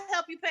flight. I'll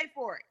help you pay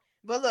for it.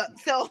 But look,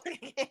 so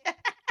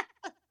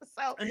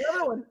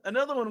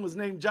another one was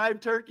named Jive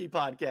Turkey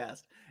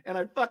Podcast, and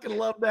I fucking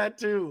love that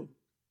too.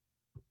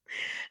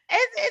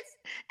 It's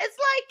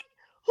like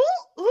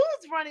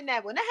who's running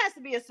that one? That has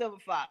to be a Silver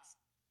Fox.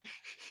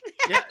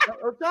 Yeah,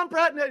 Tom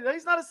Pratt.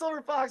 He's not a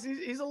silver fox.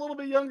 He's a little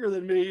bit younger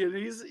than me, and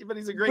he's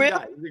a great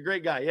guy. He's a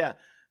great guy. Yeah,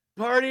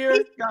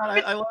 partier.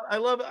 God, I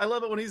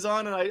love it when he's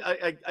on, and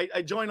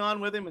I join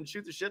on with him and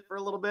shoot the shit for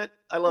a little bit.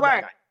 I love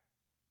that guy.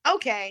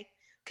 Okay,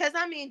 because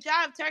I mean,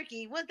 Jive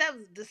Turkey. That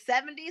was the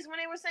 70s when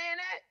they were saying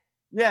that.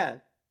 Yeah,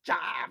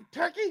 Jive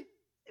Turkey.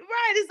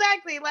 Right,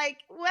 exactly. Like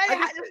what?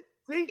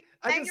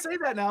 I can say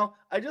that now.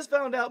 I just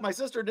found out my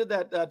sister did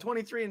that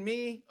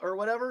 23andMe or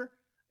whatever.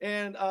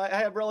 And I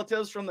have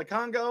relatives from the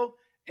Congo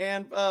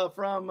and so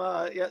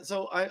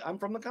I'm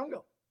from the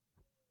Congo.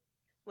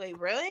 Wait,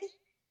 really?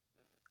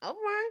 All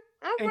right.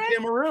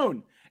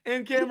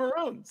 And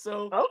Cameroon.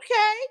 So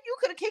okay, you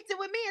could have kicked it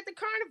with me at the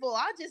carnival.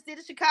 I just did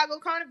a Chicago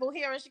carnival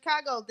here in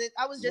Chicago. That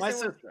I was just my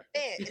sister.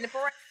 In the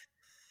parade.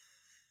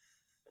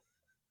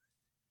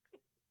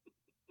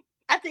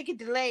 I think it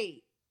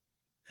delayed.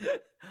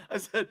 I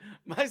said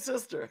my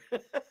sister.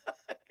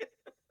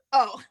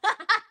 Oh,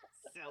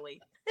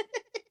 silly.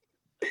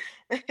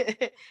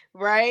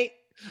 Right?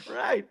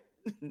 Right.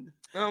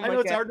 Oh I my know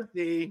it's God. hard to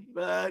see,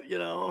 but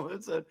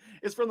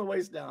it's from the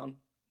waist down.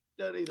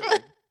 But either way.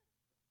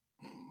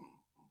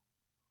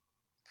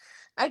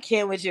 I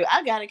can't with you.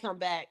 I gotta come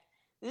back.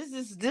 This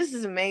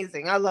is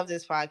amazing. I love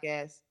this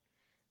podcast.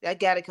 I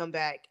gotta come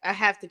back. I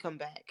have to come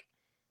back.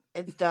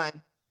 It's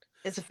done.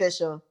 It's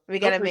official. We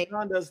gotta Hopefully make.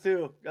 Sean does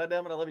too. God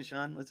damn it, I love you,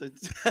 Sean.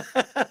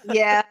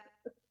 Yeah.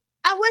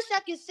 I wish I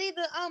could see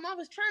the. I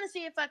was trying to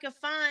see if I could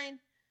find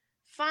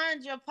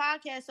your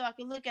podcast so I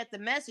could look at the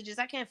messages.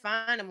 I can't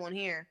find them on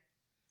here.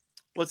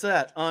 What's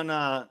that?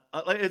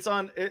 It's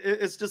on.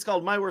 It's just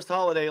called My Worst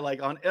Holiday.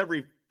 Like on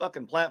every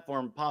fucking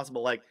platform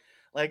possible. Like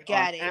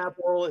Got on it.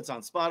 Apple. It's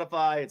on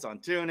Spotify. It's on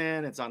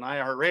TuneIn. It's on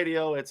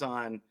iHeartRadio. It's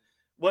on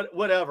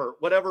whatever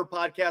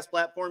podcast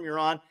platform you're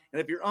on.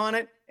 And if you're on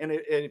it, and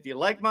if you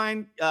like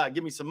mine,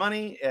 give me some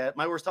money at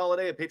My Worst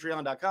Holiday at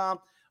Patreon.com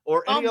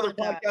or any other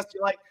podcast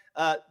you like.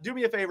 Do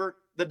me a favor.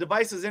 The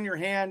device is in your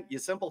hand, you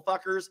simple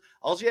fuckers.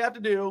 All you have to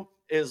do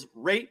is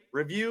rate,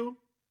 review,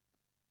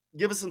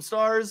 give us some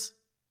stars.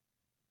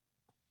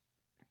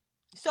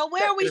 So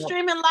where are we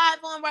streaming live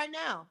on right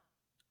now?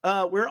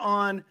 We're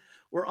on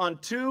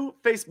 2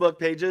 Facebook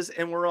pages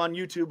and we're on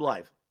YouTube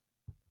Live.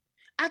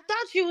 I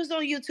thought you was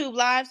on YouTube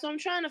Live, so I'm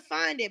trying to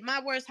find it.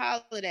 My Worst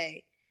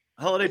Holiday.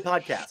 Holiday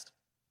podcast.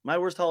 My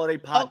Worst Holiday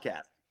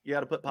podcast. You got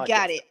to put podcast.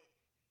 Got it.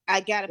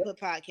 I got to put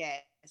podcast.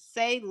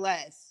 Say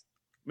less.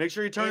 Make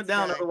sure you turn it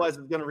down, otherwise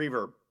it's going to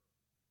reverb.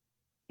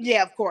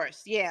 Yeah, of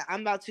course. Yeah,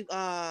 I'm about to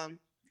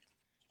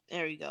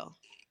there we go.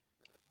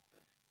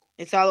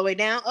 It's all the way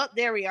down. Oh,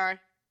 there we are.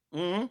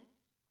 Mm-hmm.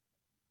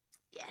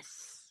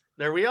 Yes.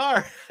 There we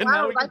are. I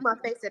don't like my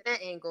face at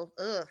that angle.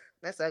 Ugh,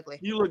 that's ugly.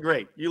 You look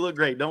great. You look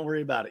great. Don't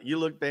worry about it. You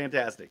look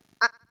fantastic.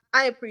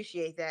 I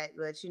appreciate that,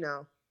 but you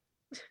know.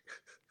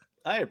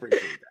 I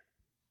appreciate that.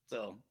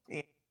 So.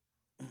 Yeah.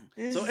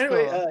 So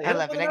anyway, cool. I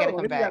love it. I gotta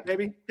come back,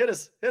 baby. Hit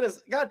us.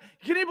 God,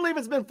 can you believe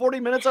it's been 40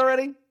 minutes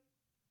already?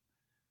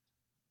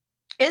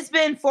 It's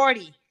been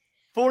 40.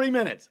 40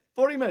 minutes.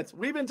 40 minutes.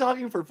 We've been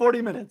talking for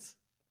 40 minutes.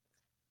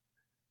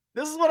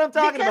 This is what I'm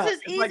talking about.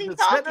 It's easy like just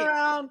talking. sitting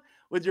around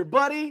with your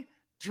buddy,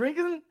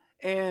 drinking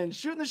and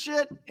shooting the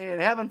shit and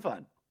having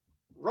fun.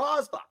 Raw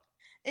as fuck.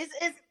 It's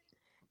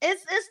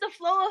the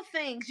flow of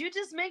things. You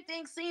just make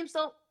things seem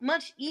so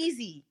much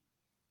easy.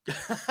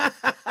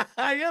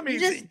 I am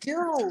easy. You just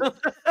do.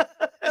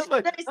 It's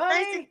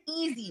nice and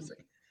easy.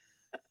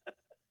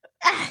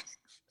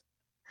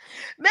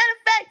 Matter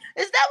of fact,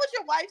 is that what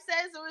your wife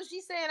says, or is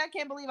she saying, "I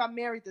can't believe I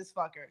married this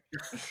fucker"?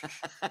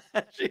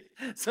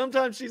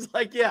 Sometimes she's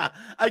like, "Yeah,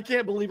 I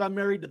can't believe I'm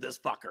married to this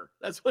fucker."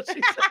 That's what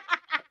she says.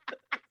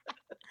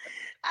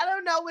 I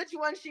don't know which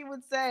one she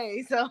would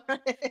say. So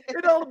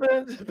it all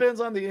depends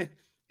on the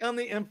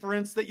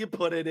inference that you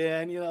put it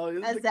in. You know,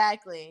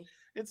 exactly.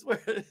 It's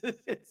where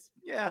it's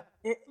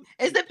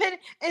It's depending.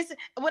 It's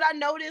what I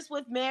notice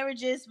with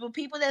marriages, with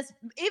people that's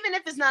even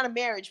if it's not a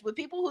marriage, with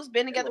people who's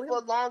been together for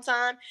a long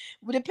time,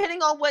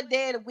 depending on what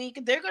day of the week,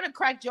 they're gonna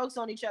crack jokes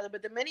on each other.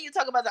 But the minute you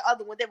talk about the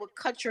other one, they will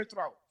cut your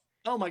throat.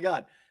 Oh my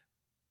God.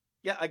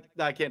 Yeah,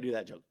 I can't do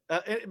that joke.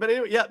 But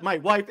anyway, yeah, my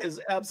wife is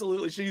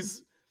absolutely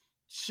she's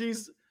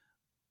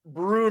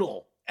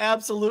brutal,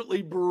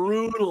 absolutely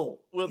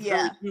brutal with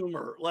her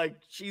humor. Like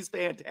she's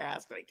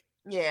fantastic.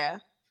 Yeah.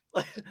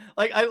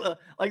 Like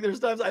there's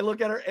times I look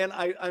at her and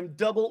I'm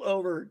double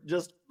over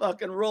just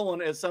fucking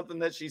rolling at something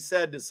that she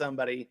said to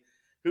somebody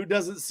who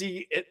doesn't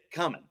see it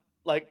coming.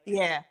 Like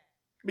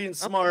being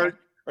smart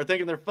or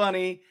thinking they're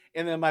funny,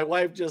 and then my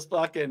wife just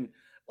fucking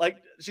like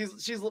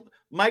she's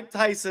Mike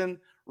Tyson,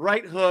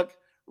 right hook,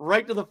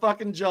 right to the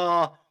fucking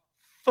jaw,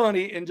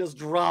 funny, and just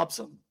drops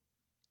them.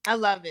 I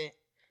love it.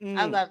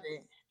 I love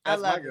it.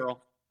 That's my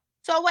girl.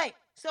 So wait,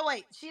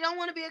 she don't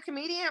want to be a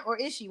comedian, or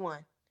is she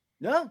one?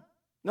 No,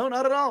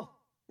 not at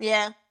all.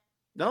 Yeah.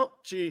 No,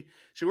 she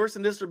works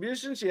in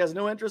distribution. She has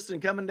no interest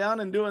in coming down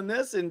and doing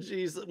this, and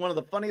she's one of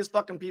the funniest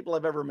fucking people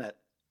I've ever met.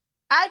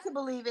 I could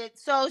believe it.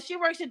 So she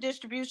works in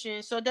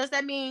distribution. So does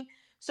that mean?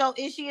 So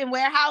is she in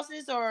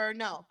warehouses or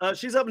no?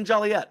 She's up in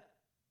Joliet.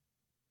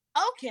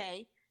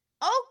 Okay.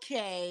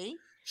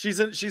 She's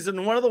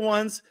in one of the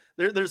ones.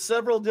 There's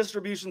several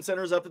distribution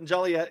centers up in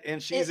Joliet,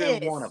 and she's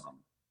in one of them.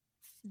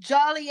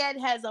 Joliet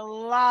has a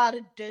lot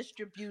of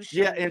distribution.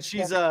 Yeah, and she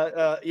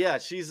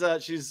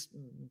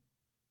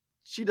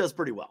does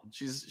pretty well.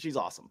 She's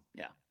awesome.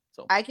 Yeah.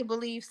 So I can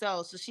believe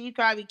so. So she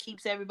probably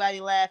keeps everybody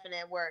laughing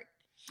at work.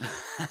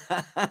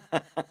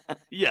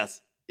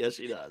 Yes,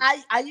 she does.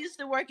 I used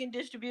to work in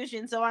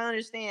distribution, so I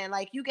understand.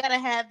 Like you gotta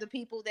have the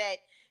people that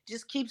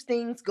just keeps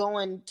things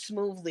going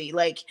smoothly.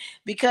 Like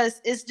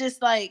because it's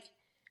just like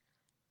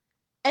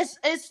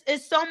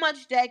it's so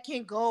much that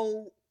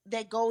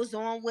goes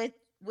on with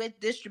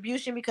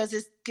distribution because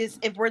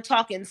if we're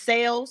talking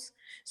sales,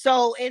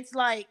 so it's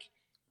like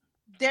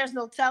there's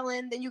no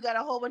telling. Then you got a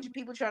whole bunch of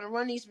people trying to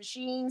run these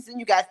machines, and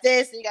you got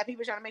this, and you got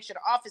people trying to make sure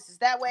the office is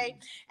that way,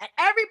 and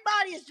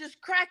everybody is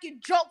just cracking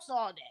jokes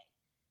all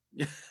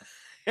day.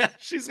 Yeah,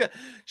 she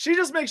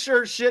just makes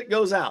sure shit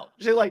goes out.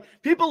 She's like,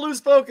 people lose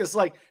focus,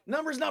 like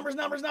numbers.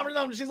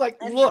 She's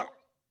like, look,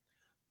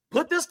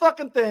 put this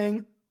fucking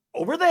thing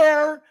over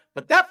there,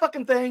 put that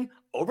fucking thing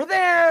over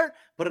there,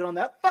 put it on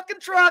that fucking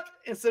truck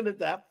and send it to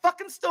that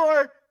fucking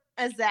store.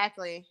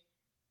 Exactly.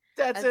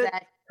 That's it.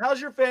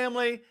 How's your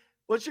family?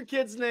 What's your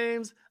kids'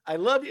 names? I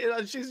love you.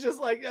 She's just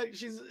like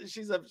she's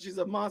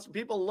a monster.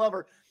 People love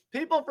her.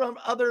 People from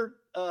other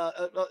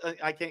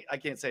I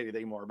can't say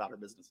anything more about her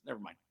business. Never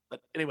mind.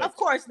 But anyway, of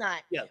course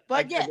not. Yeah,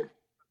 but yeah,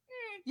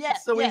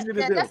 so easy to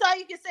do. That's all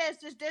you can say.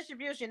 It's just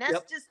distribution.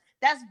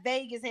 That's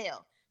vague as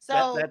hell.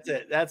 So that's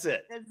it.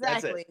 Exactly.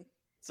 That's it.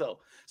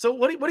 So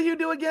what do you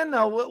do again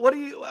now? What do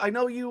you? I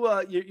know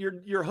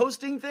you're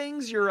hosting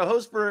things. You're a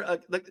host for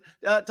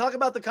talk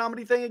about the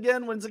comedy thing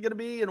again. When's it going to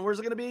be and where's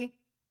it going to be?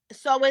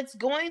 So it's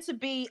going to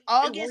be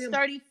August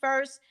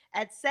 31st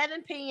at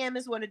 7 p.m.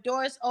 is when the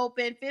doors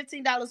open.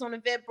 $15 on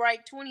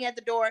Eventbrite, $20 at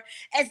the door.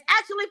 It's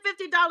actually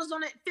 $15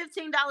 on it,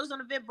 $15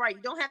 on Eventbrite.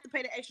 You don't have to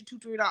pay the extra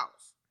 $2-3.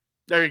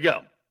 There you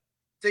go.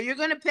 So you're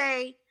gonna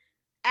pay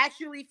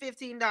actually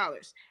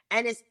 $15,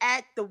 and it's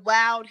at the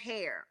Wild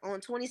Hare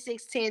on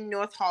 2610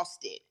 North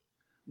Halsted.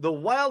 The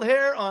Wild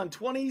Hare on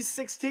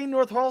 2016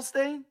 North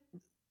Halsted.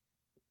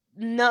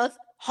 North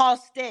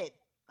Halsted.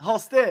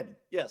 Halsted.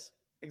 Yes,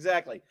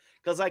 exactly.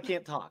 Because I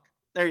can't talk.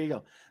 There you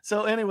go.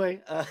 So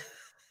anyway,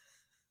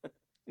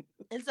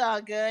 it's all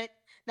good.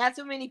 Not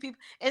too many people.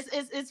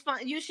 It's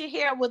fun. You should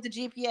hear what the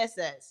GPS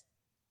says.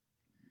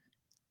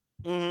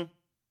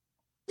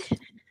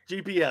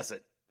 GPS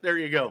it. There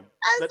you go.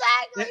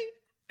 Exactly.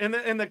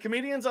 And the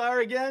comedians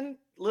are again.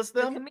 List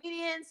them. The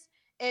comedians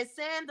is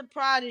Sam the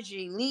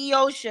Prodigy, Lee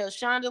Osha,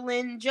 Shonda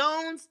Lynn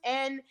Jones,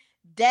 and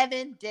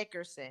Devin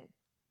Dickerson.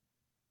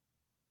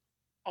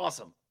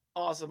 Awesome.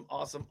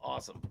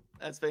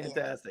 That's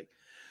fantastic. Yeah.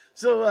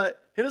 So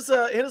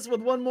hit us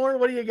with one more.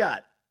 What do you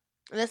got?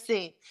 Let's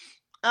see.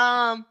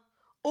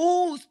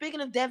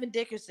 Speaking of Devin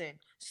Dickerson.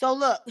 So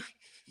look.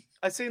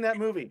 I've seen that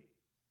movie.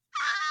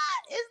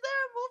 Is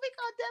there a movie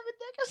called Devin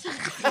Dickerson?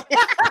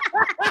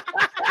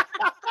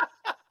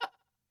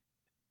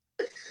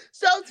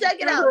 So check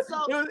it out.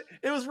 So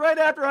it was right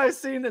after I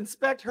seen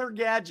Inspect Her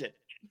Gadget.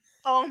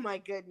 Oh my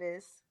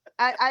goodness.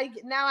 I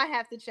now I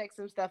have to check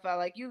some stuff out.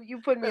 Like you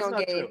put me on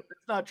game. True.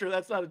 It's not true.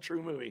 That's not a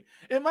true movie.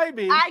 It might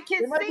be.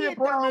 It might be a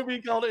porn movie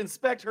called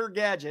Inspect Her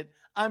Gadget.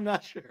 I'm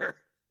not sure.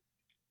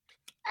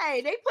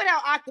 Hey, they put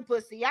out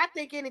Octopussy. I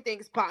think anything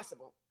is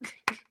possible.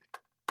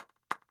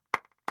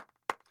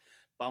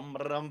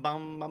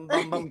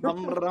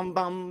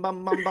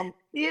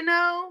 You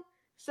know.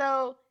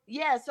 So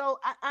yeah. So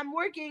I'm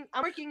working.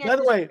 By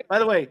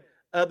the way,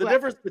 the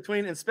difference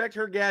between Inspect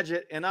Her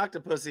Gadget and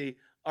Octopussy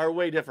are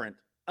way different.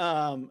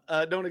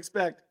 Don't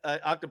expect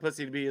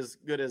Octopussy to be as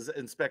good as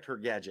Inspect Her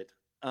Gadget.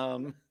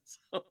 So.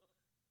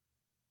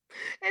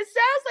 It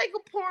sounds like a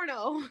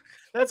porno.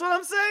 That's what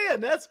I'm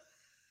saying. That's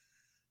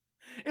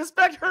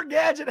Inspect Her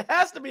Gadget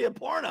has to be a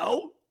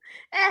porno.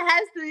 It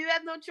has to. You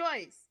have no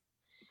choice.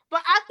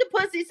 But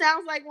Octopussy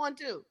sounds like one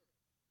too.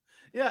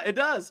 Yeah, it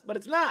does, but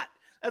it's not.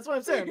 That's what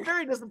I'm saying. I'm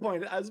very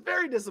disappointed. I was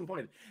very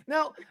disappointed.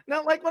 Now,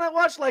 like when I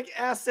watched like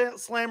Ass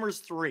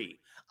Slammers 3,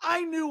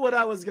 I knew what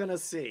I was gonna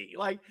see.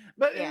 Like,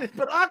 but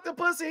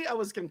Octopussy, I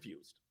was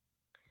confused.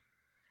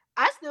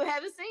 I still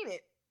haven't seen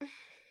it.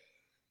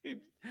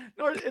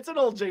 It's an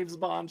old James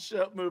Bond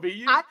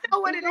movie. I know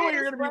what it is.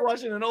 You're gonna be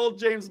watching an old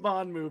James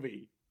Bond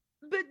movie.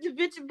 But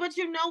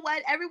you know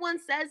what? Everyone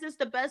says it's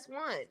the best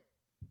one.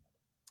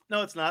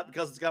 No, it's not,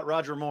 because it's got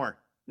Roger Moore.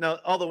 No,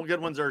 all the good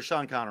ones are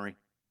Sean Connery.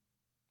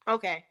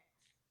 Okay.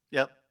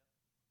 Yep.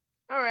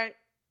 All right.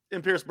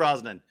 And Pierce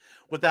Brosnan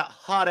with that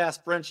hot ass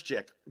French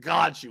chick.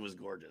 God, she was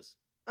gorgeous.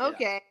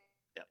 Okay.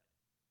 Yep.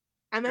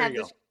 I'm gonna have to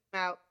check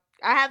them out.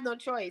 I have no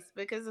choice,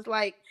 because it's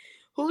like,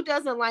 who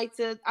doesn't like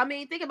to? I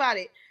mean, think about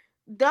it.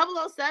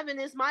 007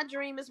 is my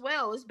dream as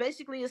well. It's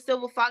basically a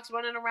silver fox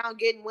running around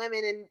getting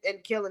women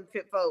and killing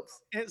fit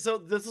folks. And so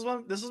this is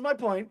my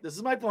point.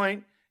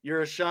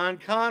 You're a Sean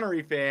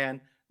Connery fan,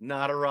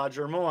 not a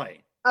Roger Moore.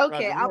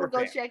 Okay, I will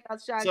go check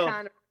out Sean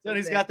Connery. Then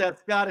he's got that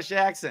Scottish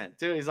accent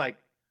too. He's like,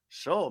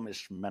 "So,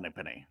 Miss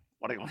Moneypenny,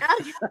 what do you want?"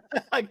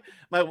 Like,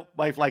 my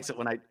wife likes it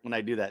when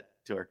I do that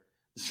to her.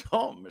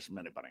 "So, Miss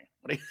Moneypenny,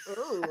 what do you?"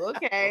 Ooh,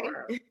 okay.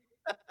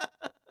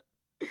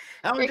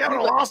 Haven't you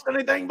ever lost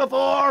anything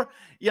before?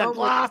 Your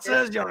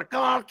glasses, your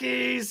car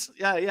keys.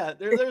 Yeah.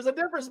 There's a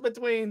difference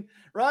between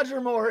Roger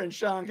Moore and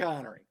Sean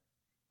Connery.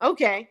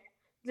 Okay,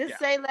 just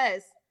say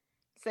less.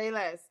 Say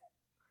less.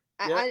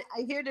 Yep.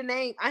 I hear the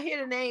name. I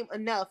hear the name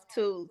enough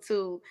to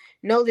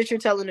know that you're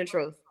telling the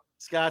truth.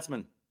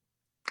 Scotsman.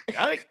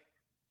 Gotcha.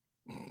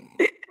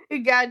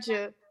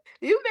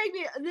 You make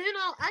me.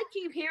 I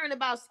keep hearing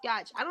about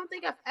Scotch. I don't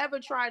think I've ever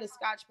tried a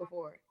Scotch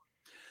before.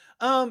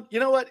 You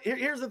know what?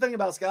 Here's the thing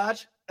about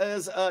Scotch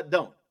is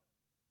don't.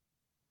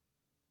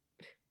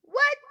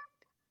 What?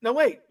 No,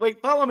 wait.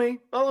 Follow me.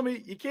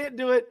 You can't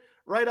do it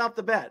right off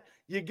the bat.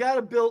 You got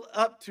to build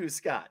up to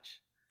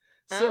Scotch.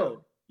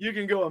 So you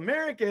can go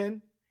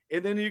American,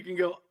 and then you can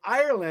go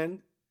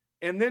Ireland,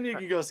 and then you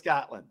can go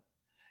Scotland.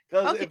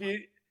 Because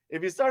Okay.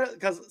 if you start,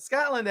 because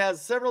Scotland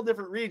has several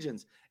different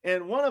regions,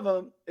 and one of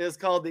them is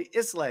called the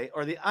Islay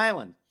or the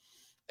island,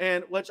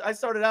 and which I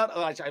started out,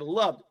 which I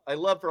loved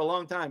for a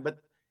long time, but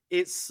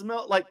it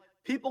smelled like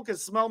people could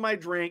smell my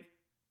drink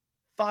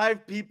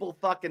 5 people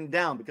fucking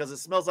down because it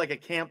smells like a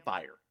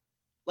campfire.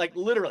 Like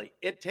literally,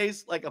 it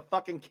tastes like a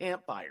fucking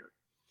campfire.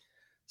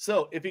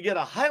 So if you get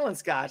a Highland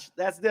Scotch,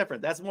 that's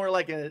different. That's more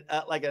like an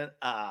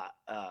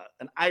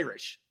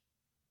Irish.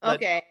 But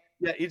Okay.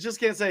 yeah, you just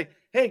can't say,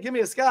 "Hey, give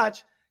me a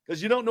Scotch,"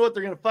 because you don't know what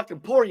they're gonna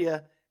fucking pour you.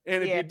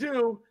 And if Yeah. you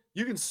do,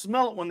 you can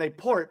smell it when they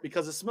pour it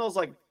because it smells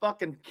like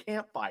fucking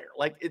campfire.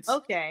 Like it's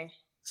Okay.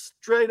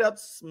 straight up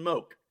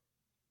smoke.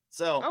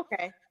 So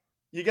Okay.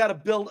 you got to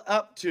build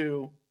up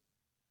to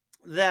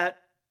that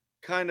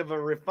kind of a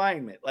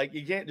refinement. Like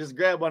you can't just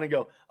grab one and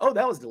go, "Oh,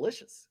 that was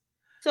delicious."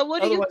 So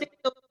Otherwise,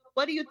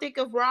 what do you think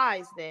of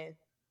ryes then?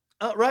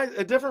 right,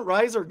 a different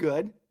ryes are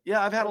good.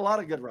 Yeah, I've had a lot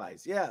of good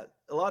ryes. Yeah,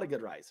 a lot of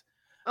good ryes.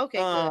 Okay,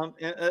 good.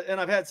 And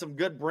I've had some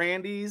good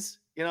brandies.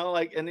 You know,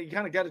 like, and you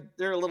kind of got to.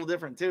 They're a little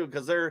different too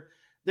because they're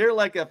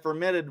like a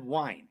fermented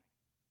wine.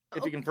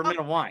 If you Okay. can Oh, ferment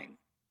a wine,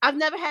 I've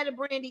never had a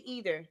brandy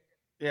either.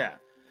 yeah.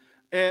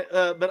 And,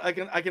 but I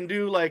can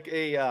do like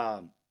a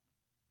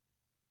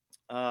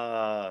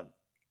uh,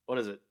 what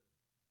is it?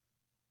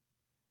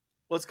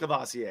 What's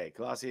Cavassier?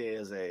 Cavassier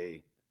is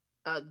a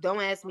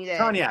Don't ask me that.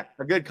 cognac,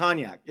 a good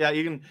cognac. Yeah, I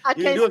you can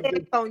can't do a stand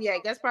good.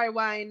 cognac. That's probably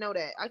why I didn't know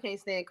that. I can't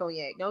stand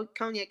cognac. No,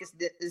 cognac is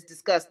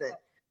disgusting.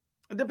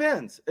 It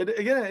depends.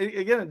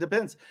 It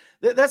depends.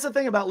 That's the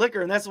thing about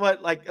liquor, and that's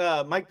what like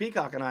Mike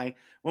Peacock and I,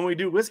 when we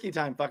do whiskey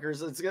time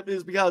fuckers,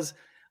 it's because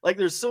like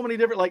there's so many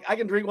different. Like I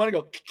can drink one and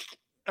go,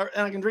 and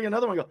I can drink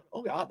another one and go,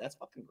 oh god, that's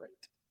fucking great.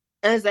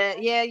 Is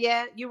that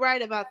yeah, you're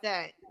right about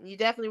that. You're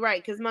definitely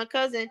right. Because my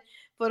cousin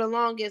for the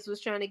longest was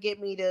trying to get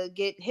me to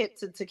get hip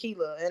to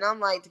tequila. And I'm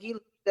like, tequila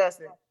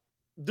disgusting.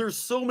 There's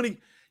so many.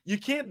 You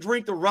can't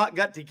drink the rock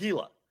gut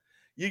tequila.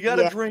 You got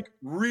to Yeah, drink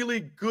really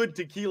good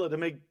tequila to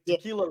make yeah,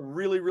 tequila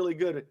really, really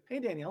good. Hey,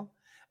 Danielle.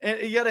 And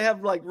you got to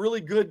have like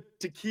really good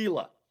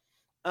tequila.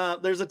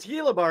 There's a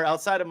tequila bar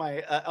outside of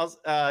my,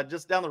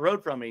 just down the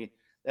road from me.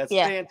 That's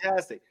yeah.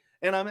 fantastic.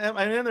 And I'm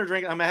in there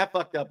drinking. I'm half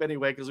fucked up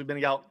anyway because we've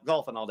been out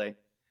golfing all day.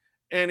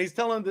 And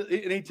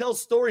and he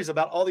tells stories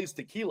about all these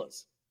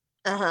tequilas.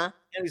 Uh-huh.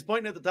 And he's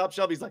pointing at the top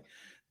shelf. He's like,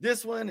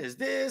 this one is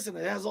this, and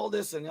it has all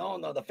this, and all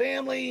the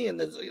family, and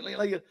this.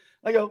 Like,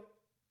 I go,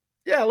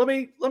 yeah, let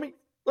me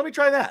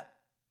try that.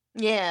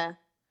 Yeah.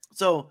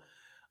 So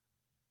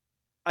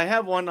I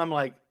have one. I'm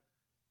like,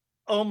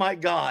 oh my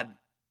god,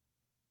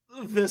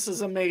 this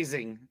is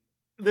amazing.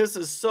 This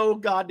is so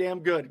goddamn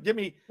good. Let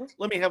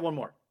me have one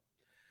more.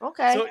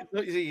 Okay. So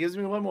he gives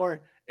me one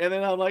more, and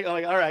then I'm like,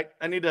 all right,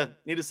 I need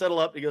to settle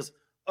up. He goes,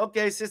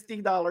 okay,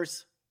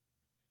 $60.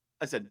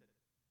 I said,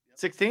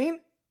 16?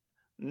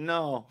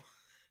 No,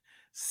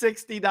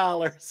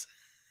 $60.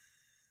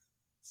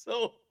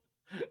 So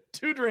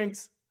 2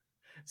 drinks,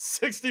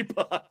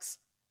 $60.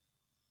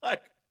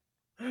 Like,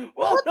 well,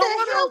 What no the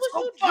wonder hell it's was so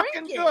you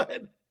fucking drinking?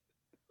 good.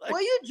 Like,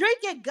 Were you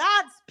drinking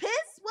God's piss?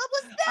 What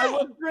was I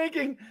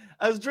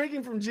that? was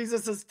drinking from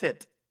Jesus's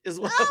tit, is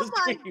what I Oh was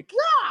my drinking.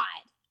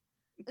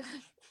 God.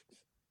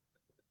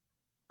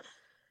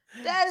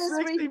 That is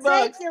 $60.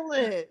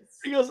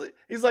 ridiculous.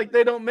 He's like,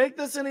 they don't make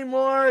this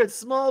anymore. It's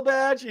small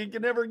batch. You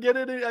can never get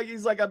it.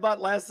 He's like, I bought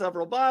last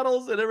several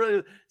bottles, and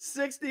everybody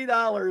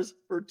 $60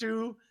 for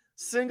 2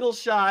 single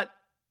shot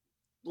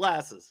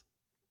glasses.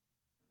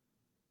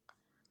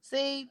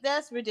 See,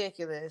 that's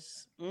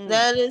ridiculous. Mm.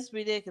 That is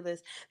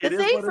ridiculous. It The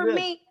is thing what for it is.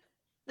 me,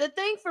 the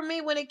thing for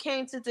me when it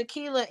came to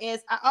tequila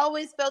is I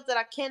always felt that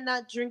I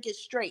cannot drink it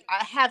straight.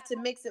 I have to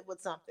mix it with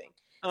something.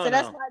 Oh, So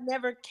that's no. why I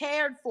never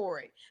cared for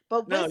it.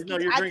 But No, whiskey,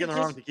 you're I drinking could the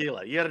wrong just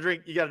tequila. You got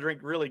to drink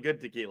really good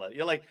tequila.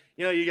 You're like,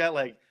 you got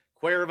like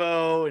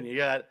Cuervo, and you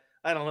got,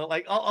 I don't know,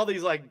 like all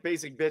these like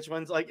basic bitch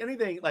ones. Like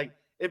anything, like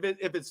if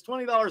it's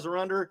 $20 or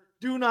under,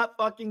 do not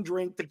fucking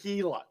drink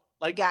tequila.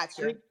 Like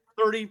gotcha. drink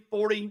 $30,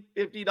 $40,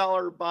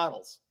 $50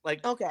 bottles.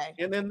 Like, Okay.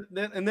 and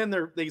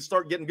then they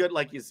start getting good.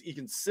 Like you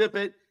can sip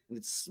it and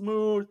it's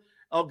smooth.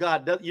 Oh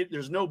god,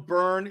 there's no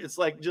burn. It's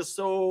like just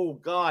so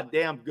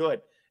goddamn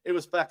good. It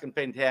was fucking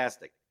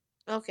fantastic.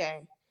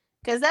 Okay.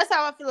 Because that's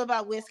how I feel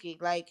about whiskey.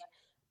 Like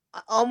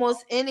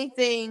almost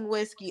anything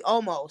whiskey,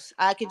 almost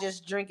I could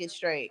just drink it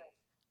straight.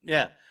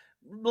 Yeah,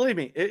 believe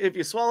me, if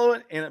you swallow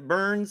it and it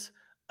burns,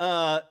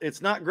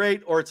 it's not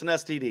great, or it's an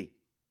STD.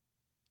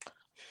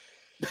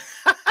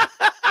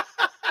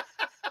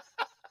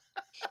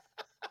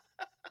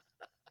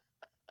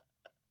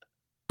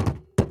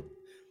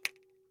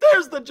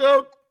 There's the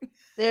joke.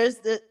 There's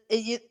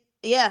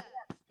yeah,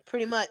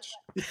 pretty much.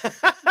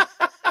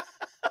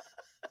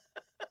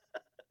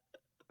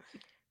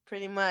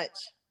 Pretty much.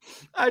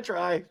 I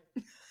try.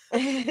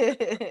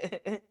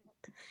 That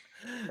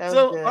was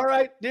So, good. all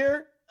right,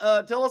 dear,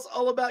 tell us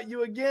all about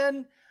you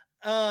again.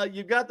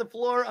 You've got the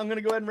floor. I'm going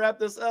to go ahead and wrap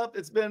this up.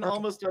 It's been Okay.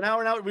 almost an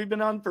hour now. We've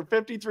been on for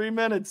 53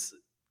 minutes.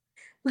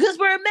 Because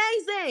we're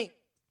amazing.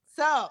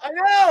 So I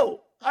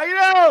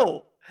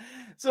know.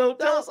 So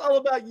tell us all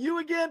about you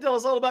again. Tell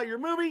us all about your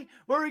movie,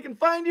 where we can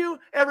find you,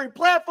 every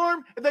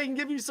platform, if they can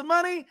give you some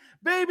money.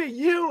 Baby,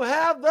 you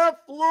have the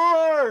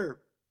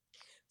floor.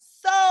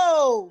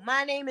 So,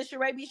 my name is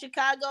Sheree B.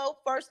 Chicago.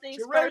 First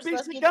things first, Sheree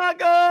let's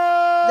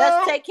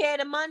Chicago. take care of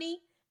the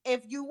money.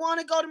 If you want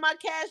to go to my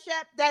Cash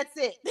App, that's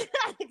it.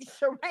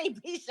 Sheree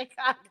B.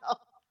 Chicago.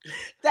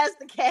 That's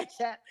the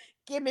Cash App.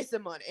 Give me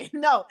some money.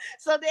 No.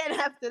 So then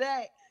after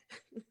that,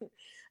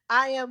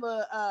 I am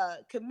a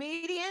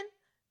comedian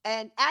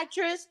and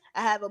actress.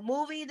 I have a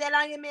movie that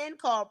I am in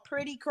called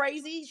Pretty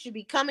Crazy. Should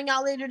be coming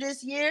out later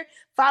this year.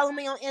 Follow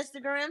me on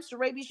Instagram,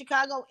 Sheree B.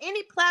 Chicago,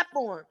 any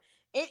platform.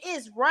 It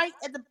is right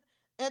at the.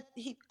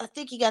 I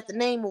think he got the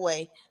name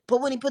away,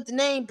 but when he put the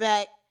name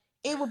back,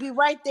 it will be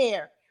right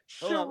there.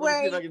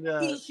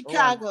 Sheree B.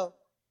 Chicago.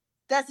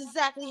 That's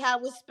exactly how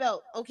it's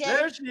spelled. Okay.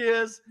 There she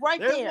is. Right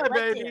There's there. my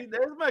Right baby.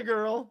 there. There's my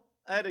girl.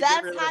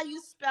 That's how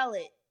you spell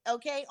it.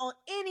 Okay. On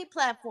any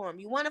platform.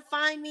 You want to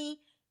find me?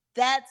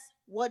 That's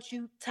what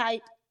you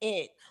type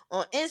in.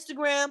 On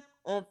Instagram,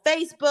 on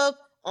Facebook,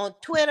 on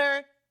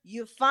Twitter.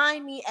 You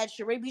find me at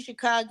Sheree B.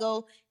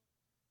 Chicago.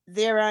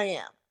 There I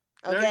am.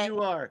 Okay? There you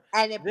are.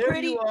 And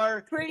you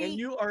are. And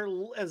you are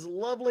as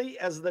lovely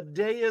as the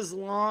day is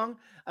long.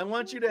 I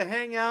want you to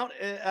hang out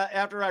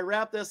after I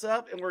wrap this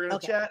up, and we're going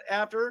to chat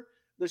after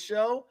the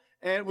show,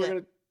 and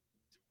we're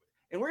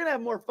going to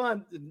have more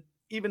fun than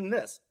even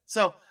this.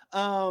 So,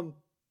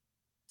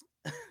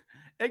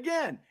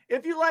 again,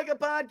 if you like a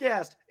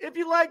podcast, if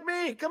you like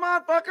me, come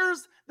on,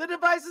 fuckers. The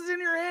device is in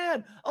your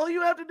hand. All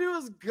you have to do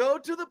is go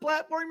to the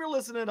platform you're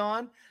listening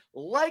on,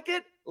 like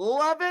it,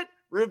 love it,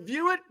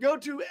 review it, go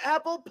to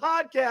Apple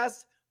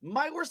Podcasts,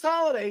 My Worst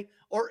Holiday,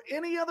 or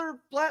any other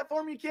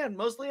platform you can.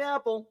 Mostly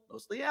Apple.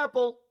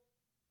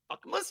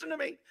 Fucking listen to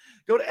me.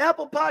 Go to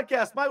Apple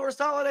Podcasts, My Worst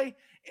Holiday,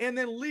 and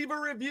then leave a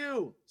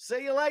review.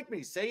 Say you like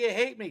me. Say you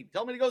hate me.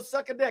 Tell me to go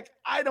suck a dick.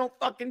 I don't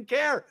fucking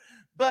care.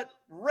 But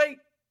rate,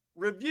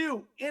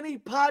 review any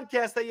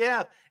podcast that you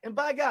have. And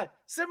by God,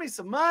 send me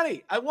some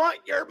money. I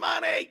want your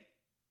money.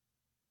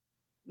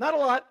 Not a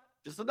lot,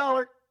 just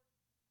 $1.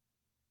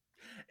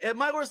 At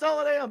My Worst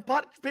Holiday on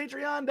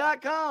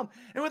Patreon.com.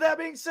 And with that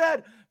being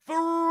said,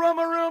 from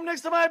a room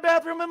next to my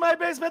bathroom in my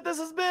basement, this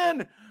has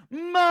been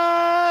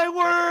My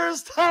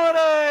Worst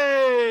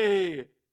Holiday.